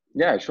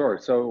 Yeah, sure.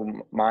 So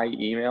my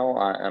email,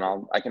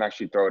 and I can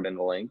actually throw it in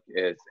the link,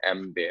 is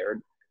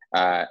mbaird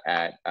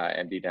at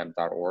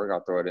mddems.org.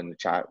 I'll throw it in the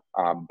chat.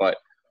 But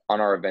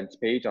on our events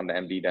page on the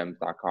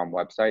mddems.com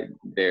website,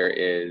 there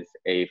is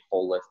a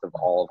full list of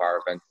all of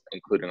our events,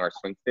 including our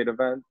swing state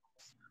events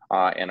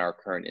and our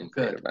current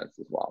in-state events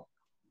as well.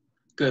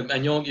 Good,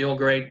 and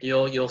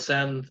you'll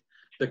send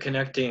the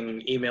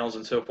connecting emails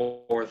and so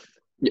forth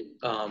to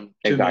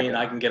me, and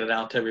I can get it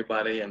out to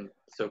everybody and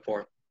so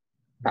forth.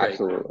 Great.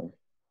 Absolutely.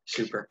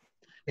 Super.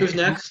 Who's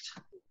next?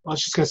 I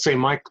was just going to say,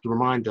 Mike, to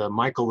remind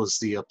Michael is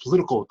the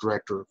political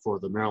director for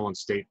the Maryland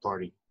State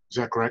Party. Is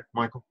that correct,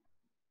 Michael?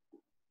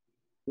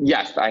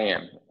 Yes, I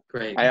am.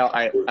 Great.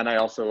 I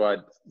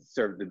also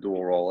serve the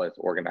dual role as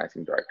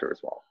organizing director as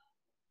well.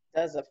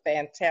 Does a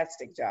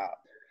fantastic job.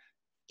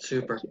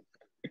 Super.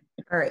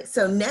 All right,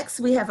 so next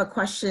we have a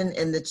question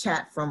in the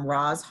chat from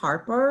Roz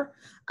Harper.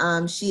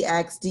 She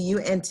asks, do you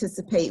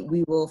anticipate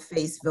we will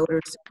face voter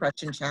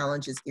suppression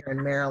challenges here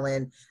in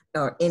Maryland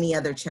or any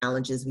other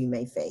challenges we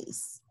may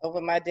face?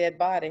 Over my dead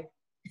body.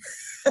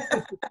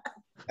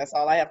 That's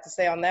all I have to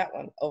say on that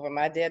one. Over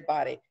my dead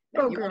body.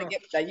 Now, you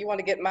want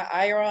to get my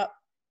ire up?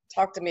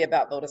 Talk to me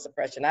about voter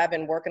suppression. I've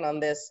been working on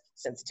this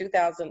since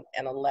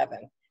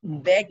 2011,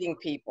 begging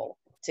people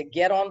to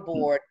get on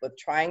board with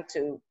trying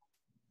to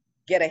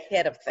get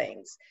ahead of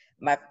things.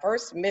 My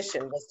first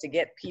mission was to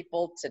get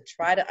people to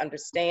try to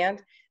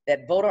understand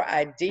that voter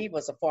ID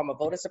was a form of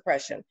voter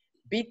suppression.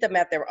 Beat them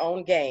at their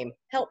own game.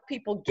 Help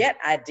people get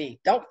ID.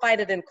 Don't fight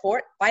it in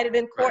court. Fight it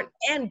in court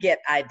and get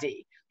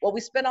ID. Well, we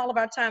spend all of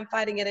our time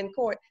fighting it in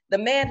court. The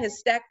man has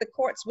stacked the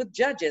courts with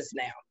judges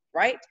now,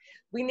 right?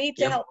 We need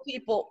to help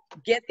people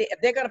get if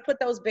they're going to put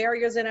those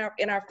barriers in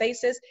our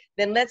faces,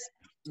 then let's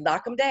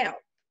knock them down.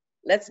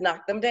 Let's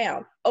knock them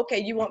down. Okay,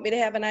 you want me to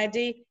have an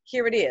ID?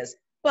 Here it is.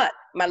 But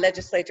my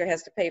legislature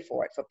has to pay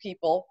for it for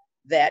people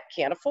that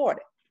can't afford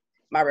it.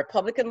 My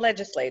Republican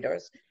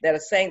legislators that are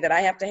saying that I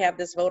have to have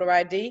this voter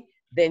ID,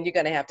 then you're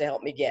going to have to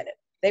help me get it.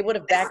 They would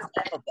have backed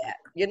off of that,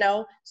 you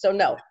know? So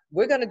no,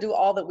 we're going to do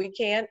all that we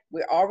can.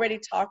 We're already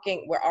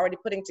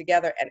putting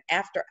together an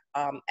after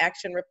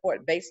action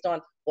report based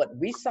on what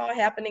we saw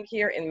happening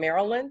here in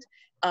Maryland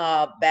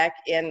back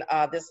in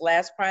this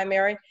last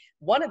primary.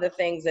 One of the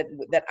things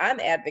that I'm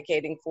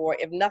advocating for,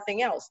 if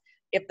nothing else,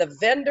 if the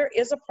vendor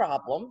is a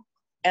problem,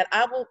 and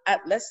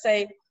let's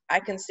say I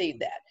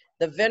concede that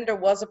the vendor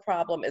was a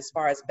problem as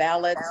far as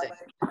ballots and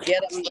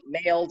get them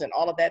mailed and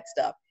all of that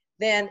stuff,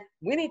 then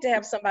we need to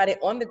have somebody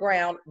on the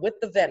ground with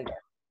the vendor.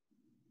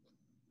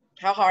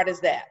 How hard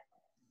is that?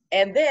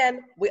 And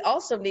then we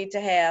also need to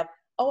have,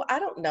 oh, I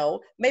don't know,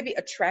 maybe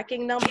a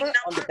tracking number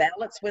on the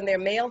ballots when they're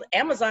mailed.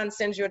 Amazon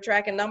sends you a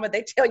tracking number.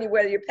 They tell you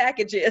where your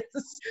package is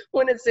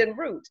when it's en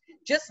route.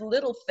 Just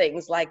little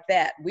things like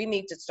that we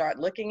need to start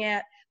looking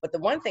at. But the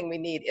one thing we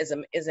need is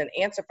an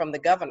answer from the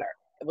governor.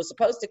 It was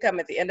supposed to come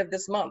at the end of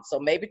this month. So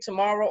maybe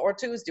tomorrow or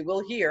Tuesday,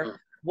 we'll hear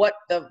what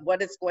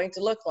it's going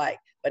to look like.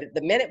 But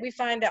the minute we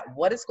find out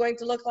what it's going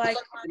to look like,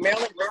 the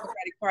Maryland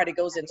Democratic Party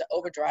goes into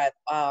overdrive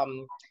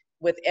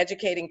with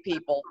educating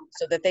people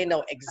so that they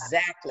know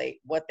exactly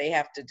what they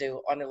have to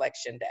do on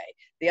election day.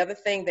 The other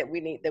thing that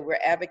we're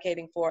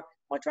advocating for,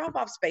 more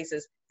drop-off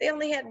spaces. They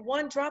only had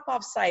one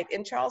drop-off site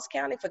in Charles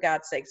County, for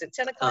God's sakes. At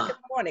 10 o'clock in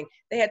the morning,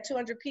 they had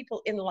 200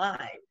 people in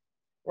line,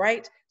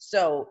 right?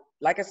 So,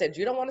 like I said,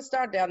 you don't want to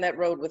start down that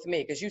road with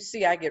me, because you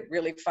see I get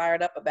really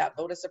fired up about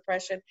voter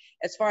suppression.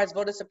 As far as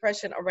voter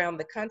suppression around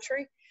the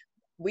country,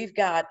 we've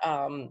got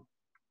a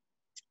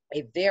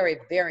very,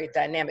 very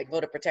dynamic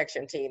voter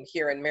protection team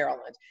here in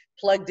Maryland,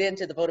 plugged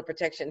into the voter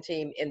protection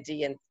team at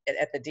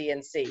the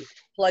DNC,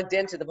 plugged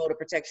into the voter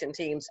protection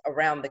teams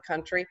around the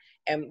country,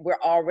 and we're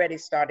already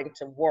starting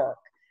to work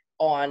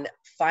on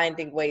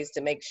finding ways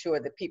to make sure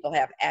that people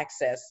have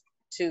access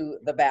to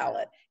the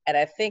ballot. And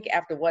I think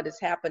after what has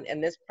happened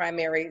in these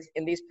primaries,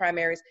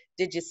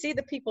 did you see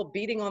the people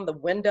beating on the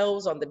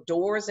windows, on the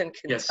doors in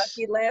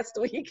Kentucky last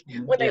week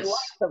when they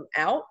locked them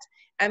out?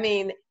 I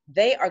mean,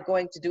 they are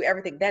going to do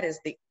everything. That is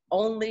the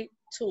only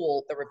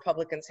tool the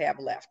Republicans have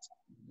left.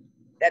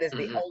 That is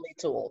the only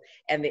tool.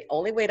 And the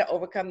only way to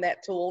overcome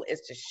that tool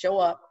is to show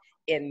up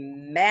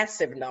in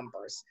massive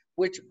numbers,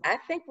 which I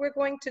think we're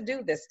going to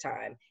do this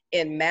time,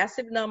 in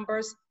massive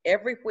numbers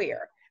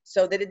everywhere,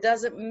 so that it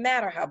doesn't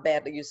matter how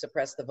badly you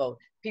suppress the vote.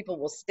 People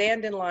will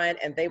stand in line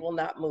and they will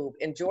not move.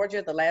 In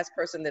Georgia, the last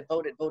person that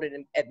voted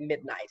at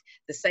midnight.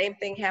 The same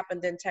thing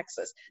happened in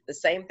Texas. The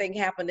same thing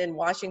happened in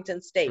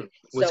Washington State.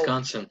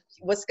 Wisconsin.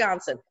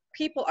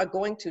 People are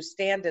going to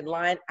stand in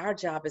line. Our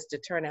job is to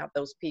turn out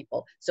those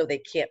people so they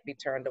can't be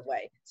turned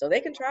away. So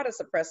they can try to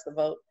suppress the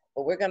vote,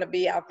 but we're going to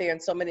be out there in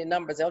so many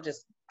numbers,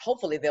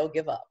 hopefully they'll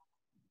give up.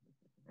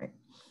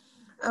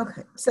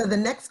 Okay, so the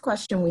next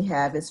question we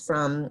have is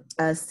from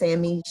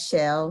Samia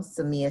Shell.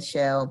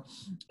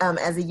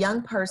 As a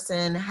young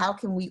person, how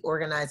can we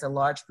organize a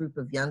large group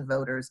of young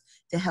voters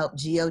to help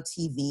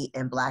GOTV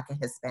and Black and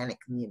Hispanic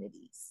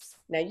communities?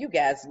 Now, you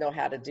guys know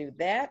how to do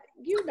that.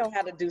 You know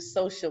how to do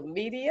social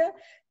media.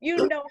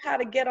 You know how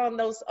to get on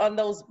those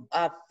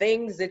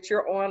things that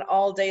you're on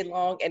all day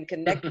long and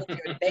connect with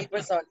your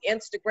neighbors on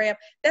Instagram.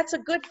 That's a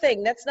good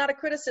thing. That's not a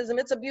criticism.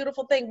 It's a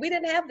beautiful thing. We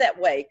didn't have that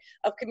way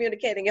of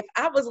communicating. If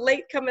I was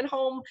late coming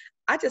home,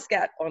 I just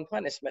got on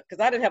punishment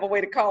because I didn't have a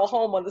way to call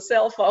home on the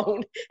cell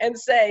phone and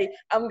say,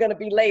 I'm going to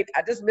be late.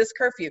 I just missed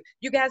curfew.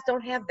 You guys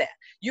don't have that.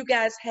 You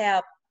guys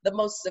have the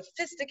most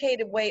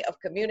sophisticated way of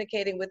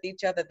communicating with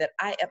each other that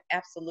I am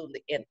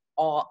absolutely in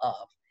awe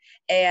of.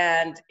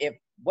 And if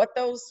what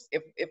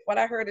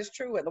I heard is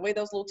true, and the way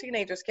those little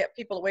teenagers kept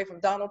people away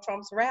from Donald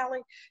Trump's rally,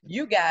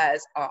 you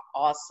guys are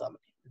awesome.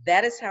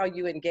 That is how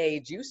you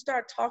engage. You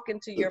start talking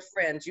to your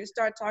friends, you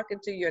start talking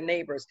to your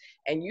neighbors,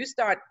 and you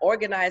start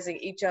organizing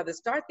each other.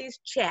 Start these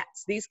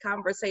chats, these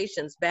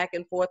conversations back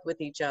and forth with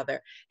each other,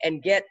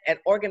 and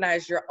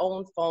organize your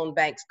own phone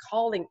banks,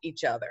 calling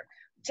each other,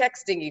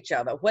 texting each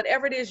other,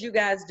 whatever it is you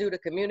guys do to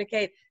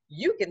communicate.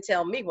 You can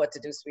tell me what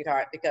to do,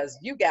 sweetheart, because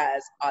you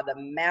guys are the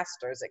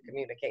masters at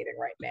communicating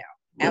right now.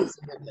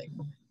 Absolutely.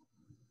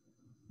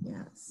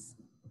 Yes.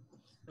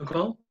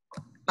 Nicole?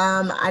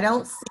 I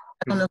don't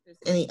know if there's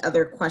any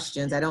other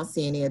questions. I don't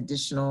see any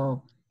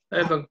additional.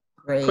 I have a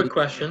quick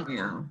question.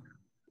 Yeah.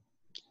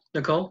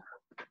 Nicole?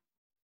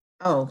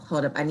 Oh,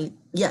 hold up.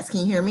 Yes,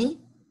 can you hear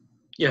me?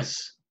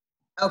 Yes.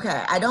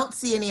 Okay, I don't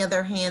see any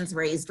other hands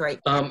raised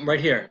right now. Right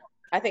here.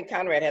 I think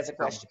Conrad has a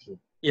question.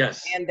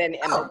 Yes. And then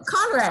Emma. Oh,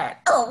 Conrad.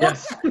 Oh,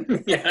 yes.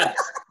 Yes.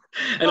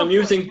 And I'm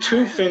using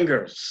 2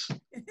 fingers.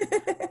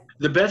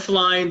 The best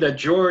line that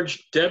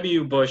George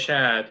W. Bush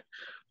had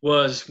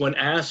was when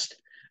asked,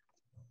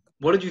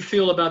 what did you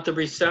feel about the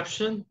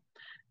reception?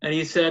 And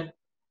he said,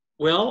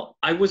 well,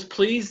 I was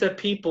pleased that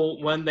people,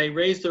 when they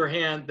raised their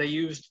hand, they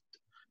used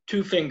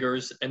 2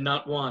 fingers and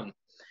not 1.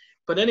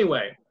 But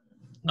anyway,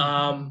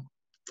 the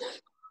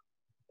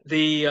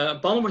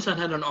Baltimore Sun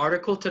had an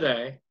article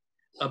today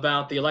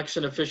about the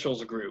election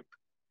officials group.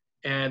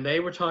 And they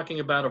were talking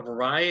about a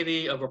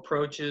variety of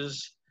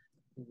approaches,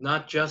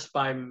 not just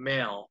by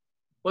mail.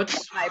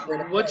 What's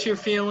your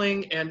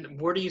feeling,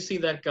 and where do you see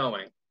that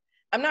going?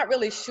 I'm not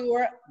really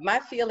sure. My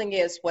feeling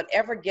is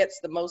whatever gets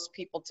the most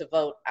people to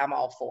vote, I'm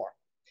all for.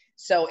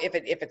 So if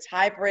it's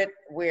hybrid,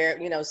 where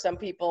some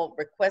people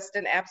request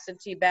an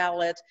absentee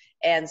ballot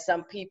and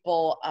some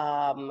people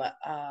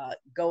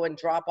go and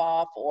drop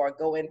off or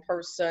go in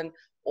person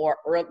or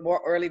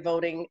more early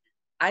voting,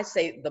 I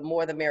say the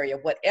more the merrier.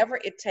 Whatever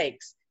it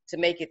takes to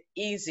make it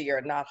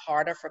easier, not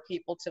harder for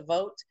people to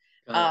vote.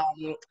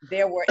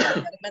 There were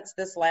impediments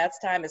this last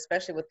time,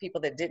 especially with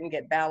people that didn't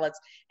get ballots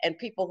and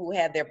people who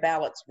had their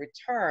ballots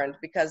returned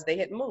because they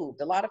had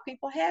moved. A lot of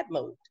people had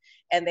moved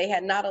and they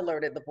had not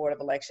alerted the Board of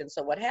Elections.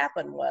 So what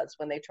happened was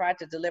when they tried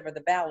to deliver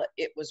the ballot,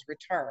 it was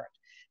returned.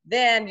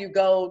 Then you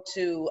go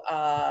to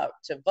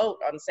vote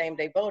on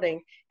same-day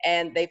voting,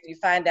 and you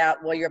find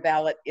out, well, your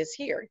ballot is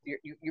here.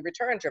 You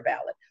returned your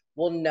ballot.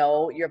 Well,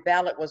 no, your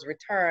ballot was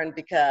returned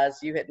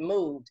because you had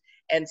moved,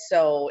 and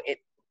so it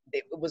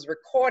was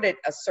recorded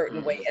a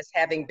certain way as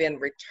having been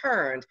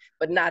returned,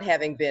 but not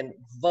having been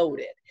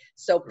voted.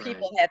 So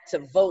people had to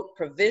vote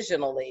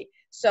provisionally.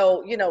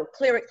 So, you know,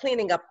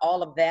 cleaning up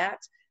all of that,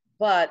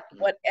 but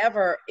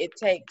whatever it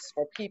takes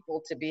for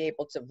people to be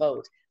able to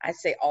vote, I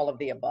say all of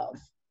the above.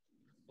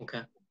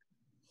 Okay.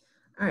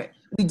 All right.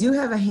 We do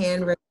have a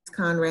hand raised,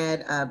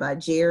 Conrad, by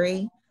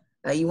Jerry.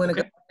 You want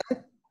to go?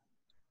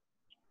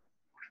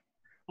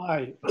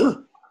 Hi.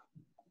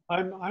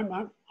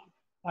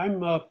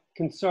 I'm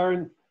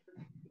concerned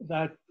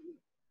that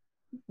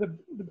the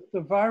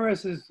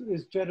virus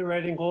is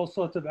generating all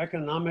sorts of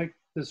economic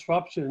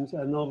disruptions,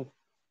 and there'll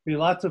be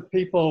lots of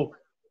people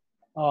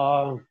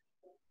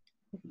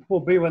will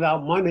be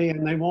without money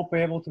and they won't be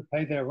able to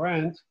pay their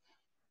rent,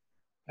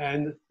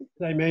 and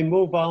they may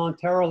move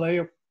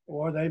voluntarily,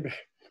 or they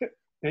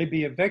may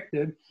be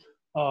evicted,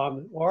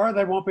 or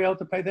they won't be able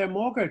to pay their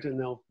mortgage and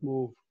they'll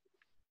move.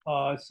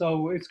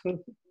 So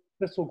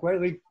this will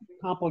greatly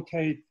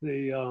complicate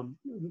the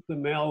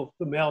mail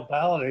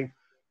balloting,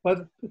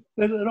 but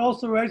it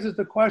also raises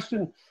the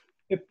question: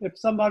 if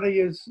somebody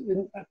is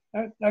in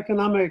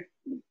economic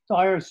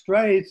dire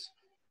straits,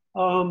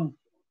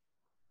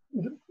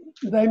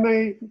 they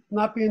may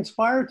not be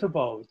inspired to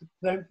vote.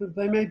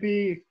 They may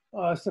be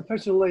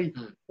sufficiently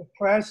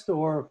depressed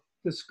or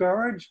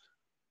discouraged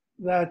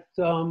that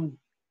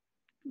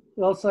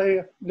they'll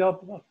say,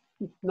 no,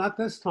 not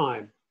this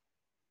time.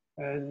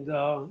 And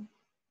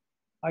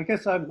I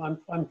guess I'm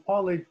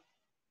partly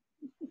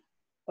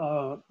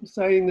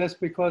saying this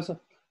because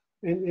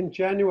in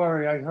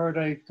January I heard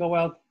a Go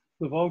Out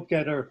the Vote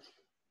Getter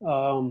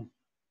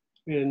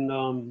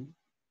in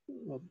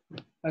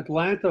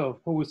Atlanta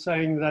who was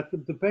saying that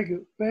the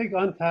big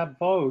untapped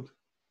vote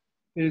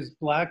is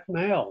Black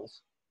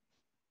males.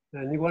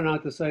 And he went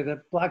on to say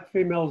that Black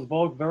females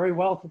vote very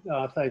well,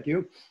 thank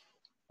you,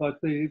 but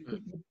the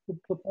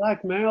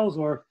Black males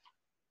were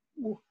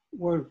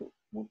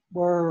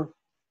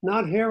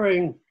not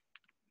hearing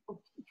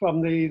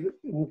from the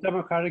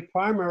Democratic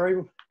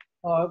primary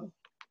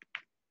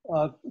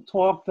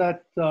talk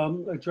that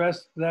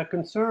addressed their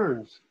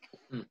concerns.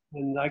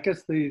 And I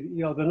guess the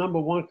number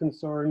one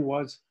concern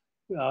was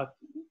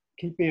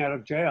keeping out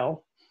of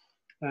jail,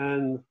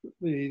 and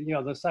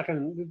the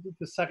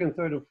second,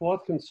 third, and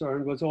fourth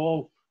concern was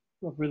all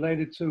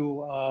related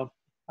to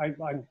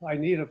I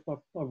need a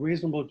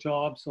reasonable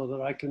job so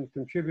that I can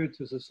contribute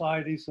to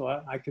society, so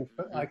I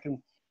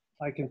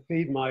can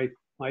feed my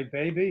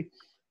baby,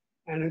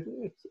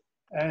 and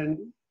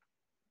and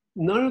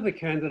none of the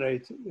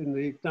candidates in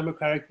the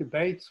Democratic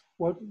debates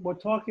were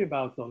talking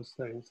about those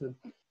things, and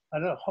I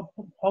don't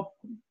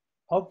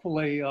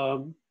hopefully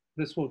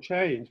this will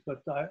change,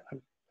 but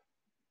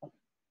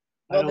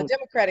well, the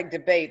Democratic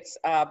debates,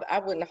 I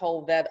wouldn't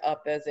hold that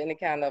up as any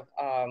kind of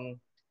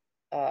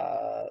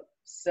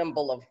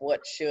symbol of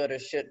what should or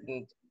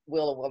shouldn't,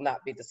 will or will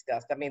not be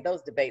discussed. I mean,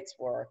 those debates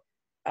were,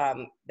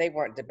 they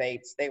weren't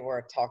debates, they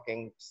were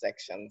talking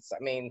sections. I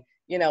mean,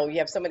 you know, you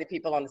have so many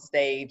people on the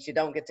stage, you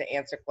don't get to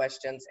answer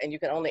questions, and you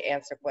can only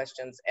answer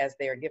questions as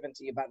they are given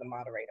to you by the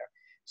moderator.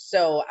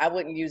 So I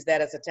wouldn't use that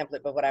as a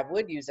template, but what I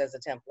would use as a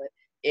template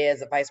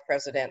is a vice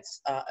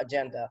president's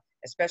agenda,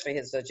 especially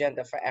his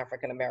agenda for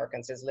African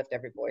Americans, his Lift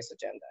Every Voice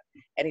agenda.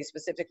 And he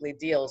specifically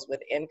deals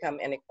with income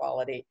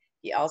inequality.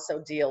 He also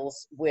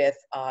deals with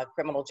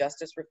criminal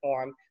justice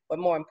reform, but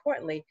more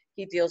importantly,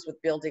 he deals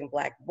with building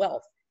Black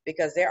wealth,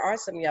 because there are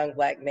some young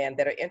Black men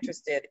that are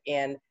interested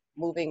in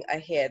moving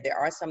ahead. There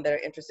are some that are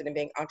interested in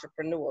being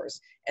entrepreneurs,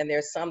 and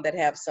there's some that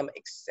have some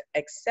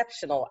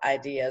exceptional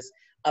ideas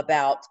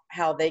about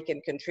how they can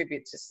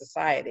contribute to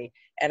society.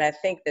 And I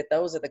think that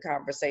those are the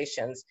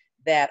conversations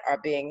that are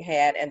being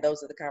had, and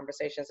those are the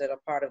conversations that are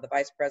part of the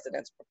vice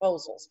president's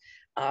proposals.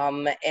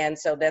 And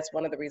so that's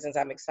one of the reasons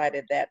I'm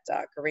excited that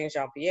Karine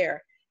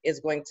Jean-Pierre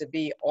is going to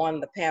be on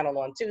the panel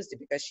on Tuesday,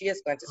 because she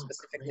is going to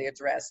specifically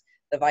address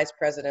the vice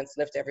president's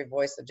Lift Every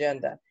Voice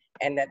agenda,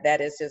 and that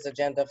is his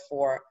agenda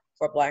for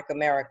Black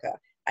America.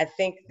 I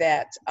think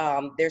that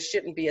there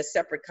shouldn't be a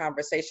separate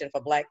conversation for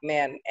Black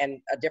men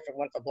and a different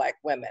one for Black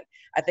women.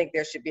 I think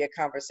there should be a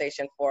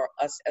conversation for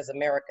us as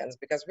Americans,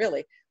 because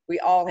really, we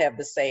all have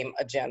the same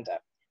agenda.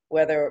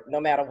 whether, no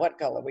matter what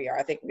color we are.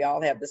 I think we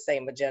all have the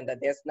same agenda.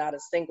 There's not a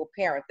single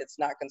parent that's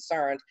not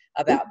concerned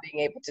about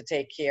being able to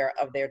take care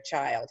of their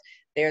child.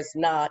 There's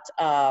not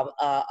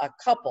a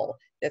couple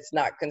that's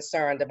not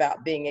concerned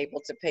about being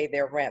able to pay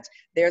their rent.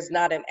 There's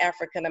not an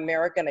African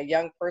American, a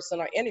young person,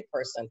 or any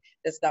person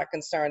that's not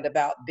concerned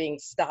about being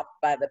stopped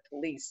by the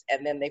police,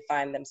 and then they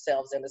find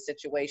themselves in a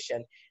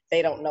situation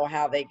they don't know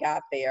how they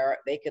got there.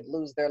 They could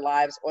lose their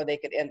lives, or they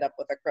could end up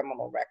with a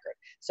criminal record.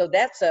 So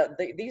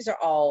these are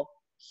all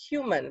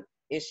human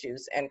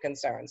issues and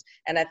concerns.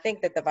 And I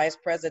think that the vice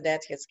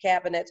president, his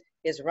cabinet,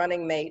 his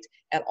running mate,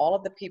 and all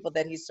of the people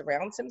that he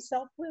surrounds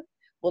himself with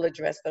will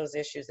address those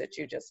issues that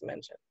you just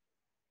mentioned.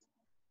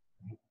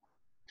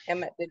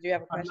 Emmett, did you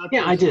have a question?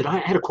 Yeah, I did. I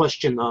had a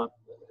question.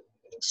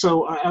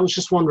 So I was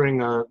just wondering,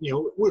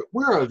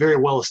 we're a very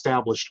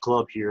well-established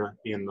club here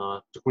in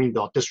the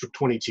Greenbelt, District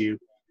 22.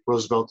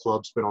 Roosevelt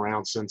Club's been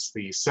around since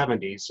the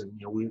 70s, and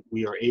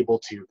we are able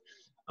to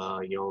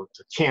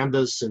to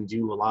canvass and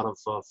do a lot of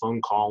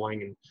phone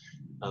calling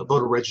and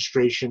voter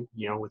registration.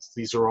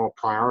 These are all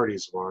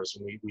priorities of ours,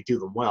 and we do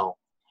them well.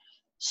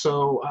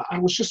 So I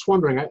was just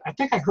wondering, I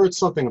think I heard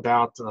something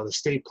about the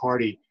state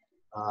party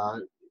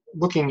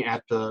looking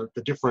at the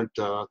different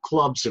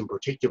clubs in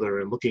particular,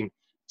 and looking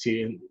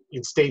to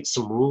instate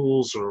some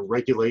rules or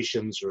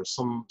regulations or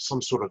some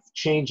sort of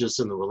changes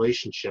in the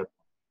relationship.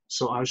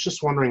 So I was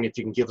just wondering if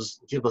you can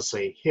give us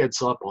a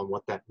heads up on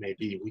what that may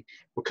be.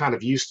 We're kind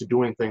of used to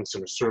doing things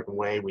in a certain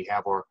way. We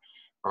have our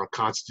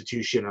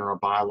constitution and our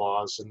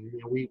bylaws, and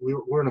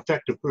we're an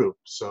effective group.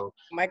 So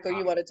Michael,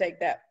 you want to take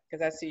that?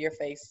 Because I see your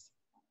face.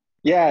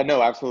 Yeah,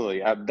 no,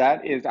 absolutely.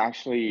 That is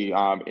actually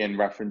in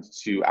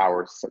reference to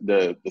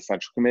the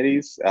central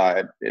committees.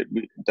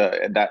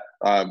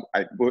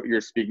 What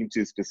you're speaking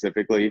to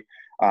specifically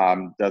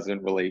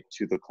doesn't relate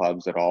to the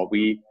clubs at all.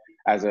 We,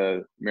 as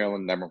a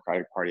Maryland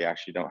Democratic Party,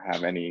 actually don't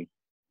have any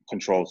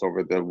controls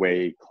over the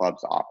way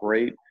clubs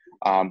operate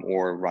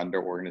or run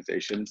their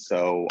organizations.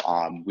 So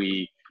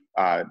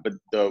but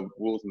the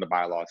rules and the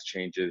bylaws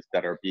changes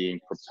that are being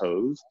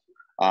proposed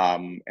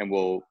and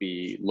will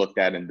be looked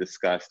at and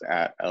discussed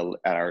at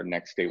our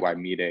next statewide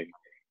meeting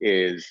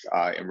is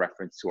in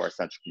reference to our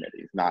central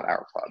committees, not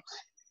our clubs.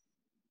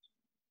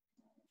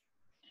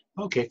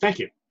 Okay, thank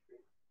you.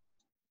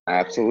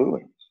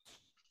 Absolutely.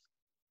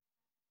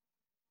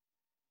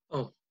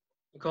 Oh,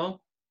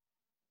 Nicole?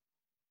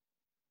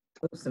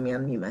 Oops, let me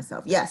unmute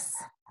myself. Yes.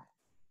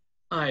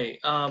 Hi.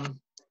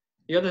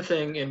 The other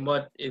thing in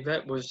what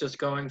Yvette was just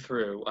going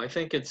through, I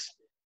think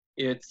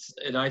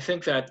and I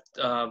think that,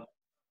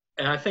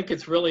 and I think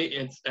it's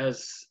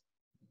as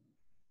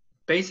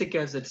basic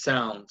as it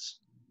sounds.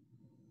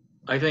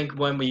 I think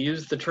when we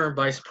use the term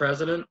vice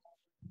president,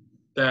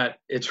 that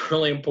it's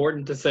really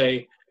important to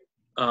say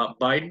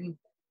Biden,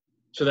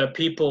 so that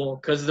people,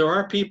 because there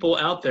are people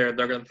out there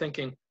that are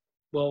thinking,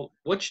 well,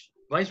 which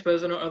vice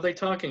president are they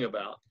talking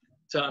about?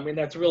 So, I mean,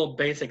 that's a real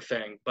basic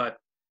thing, but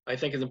I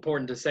think it's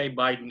important to say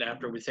Biden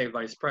after we say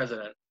vice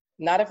president.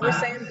 Not if we're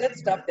saying good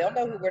stuff. They'll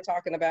know who we're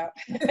talking about.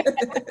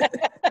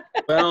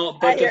 Well,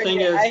 but the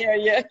thing is, I hear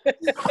you.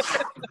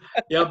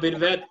 Yeah, but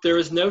Yvette, there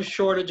is no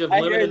shortage of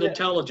limited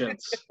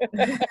intelligence,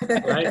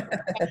 right?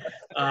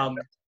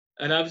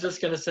 And I was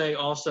just going to say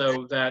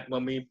also that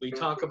when we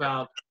talk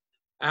about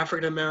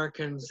African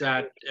Americans,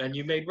 and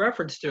you made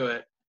reference to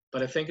it,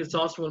 but I think it's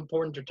also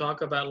important to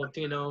talk about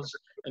Latinos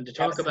and to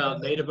talk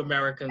about Native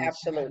Americans.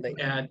 Absolutely.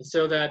 And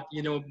so that,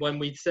 when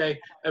we say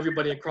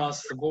everybody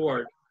across the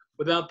board,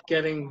 without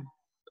getting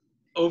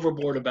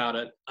overboard about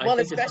it. Well,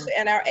 especially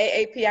in our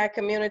AAPI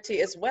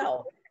community as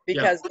well,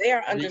 because they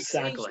are under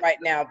siege right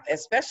now,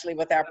 especially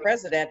with our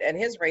president and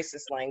his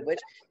racist language.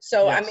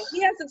 So, I mean,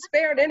 he hasn't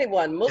spared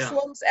anyone,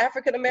 Muslims,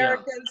 African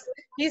Americans.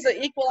 He's an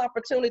equal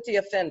opportunity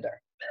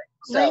offender.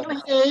 So,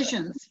 Lately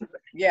Asians.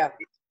 Yeah,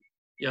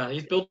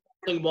 he's building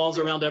walls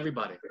around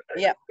everybody.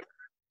 Yeah.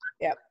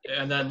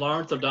 And then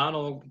Lawrence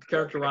O'Donnell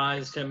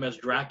characterized him as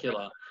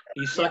Dracula.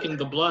 He's sucking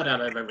the blood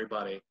out of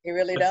everybody. He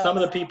really does. Some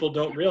of the people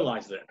don't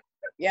realize that.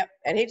 Yep,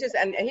 and he just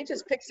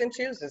picks and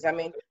chooses. I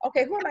mean,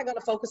 okay, who am I going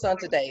to focus on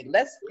today?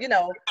 Let's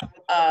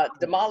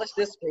demolish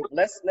this group.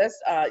 Let's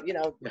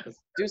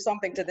do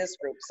something to this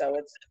group. So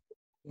it's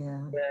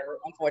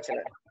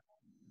unfortunate.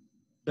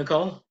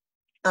 Nicole?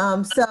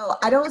 So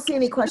I don't see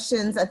any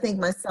questions. I think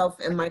myself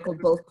and Michael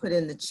both put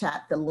in the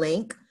chat the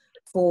link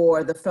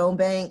for the phone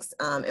banks,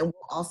 and we'll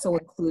also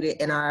include it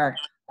in our.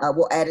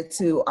 We'll add it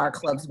to our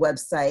club's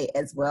website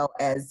as well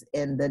as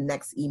in the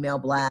next email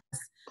blast.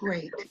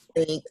 Great.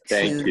 Link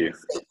to the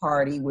state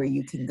party where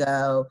you can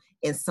go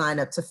and sign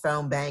up to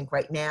phone bank.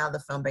 Right now,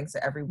 the phone banks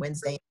are every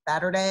Wednesday and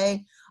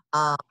Saturday.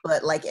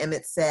 But like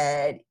Emmett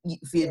said,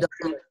 if it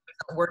doesn't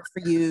work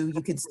for you,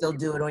 you can still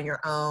do it on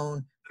your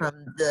own from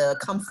the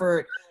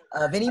comfort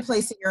of any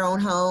place in your own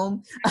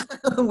home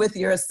with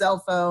your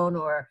cell phone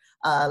or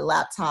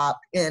laptop.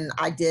 And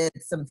I did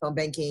some phone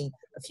banking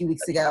a few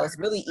weeks ago. It's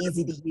really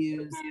easy to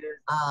use,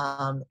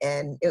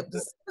 and it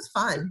was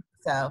fun.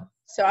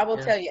 So I will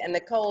tell you, and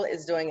Nicole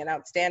is doing an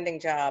outstanding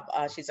job.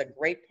 She's a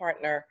great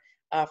partner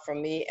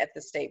from me at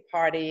the state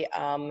party.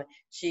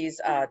 She's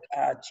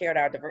chaired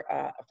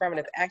our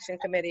Affirmative Action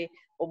Committee.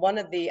 But one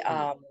of the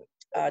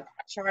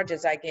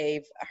charges I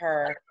gave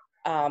her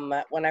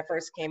when I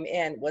first came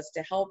in was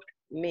to help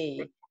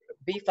me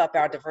beef up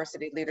our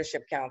diversity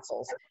leadership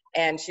councils.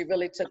 And she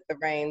really took the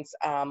reins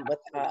with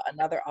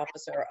another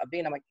officer,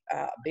 Bina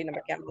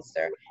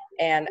McAllister,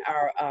 and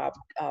our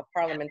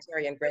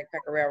parliamentarian, Greg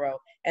Pecoraro,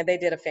 and they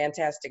did a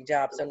fantastic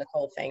job. So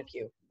Nicole, thank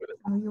you.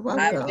 Oh, you're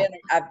welcome.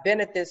 I've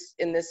been at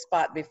in this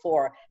spot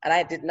before, and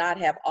I did not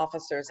have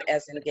officers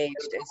as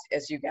engaged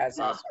as you guys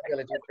are. So I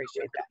really do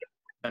appreciate that.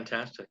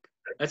 Fantastic.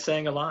 That's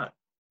saying a lot.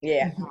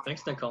 Yeah.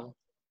 Thanks, Nicole.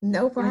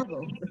 No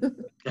problem.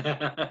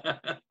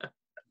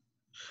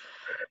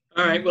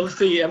 All right, well, let's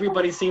see.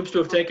 Everybody seems to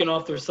have taken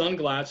off their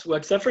sunglasses, well,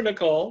 except for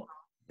Nicole.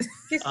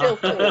 She's still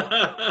cool.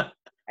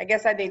 I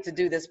guess I need to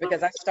do this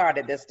because I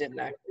started this, didn't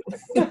I?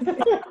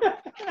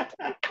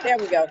 There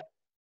we go.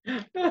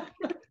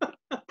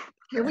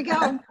 Here we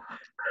go.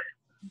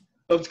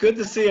 Well, it's good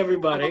to see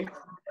everybody.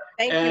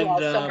 Thank you all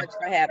so much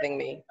for having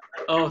me.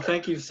 Oh,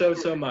 thank you so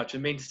much. It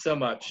means so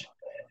much.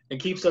 It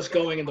keeps us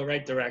going in the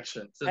right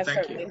direction. So I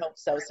certainly hope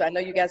so. So I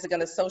know you guys are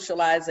going to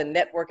socialize and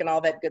network and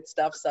all that good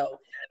stuff. So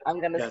I'm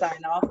going to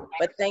sign off.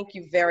 But thank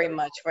you very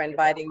much for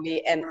inviting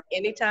me. And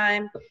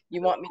anytime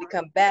you want me to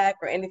come back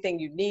or anything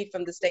you need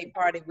from the state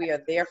party, we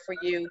are there for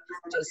you.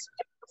 Just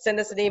send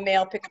us an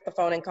email, pick up the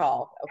phone and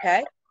call.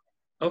 Okay?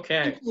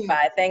 Okay.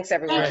 Bye. Thanks,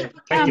 everyone. Right.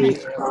 Thank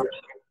you.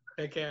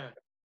 Take care.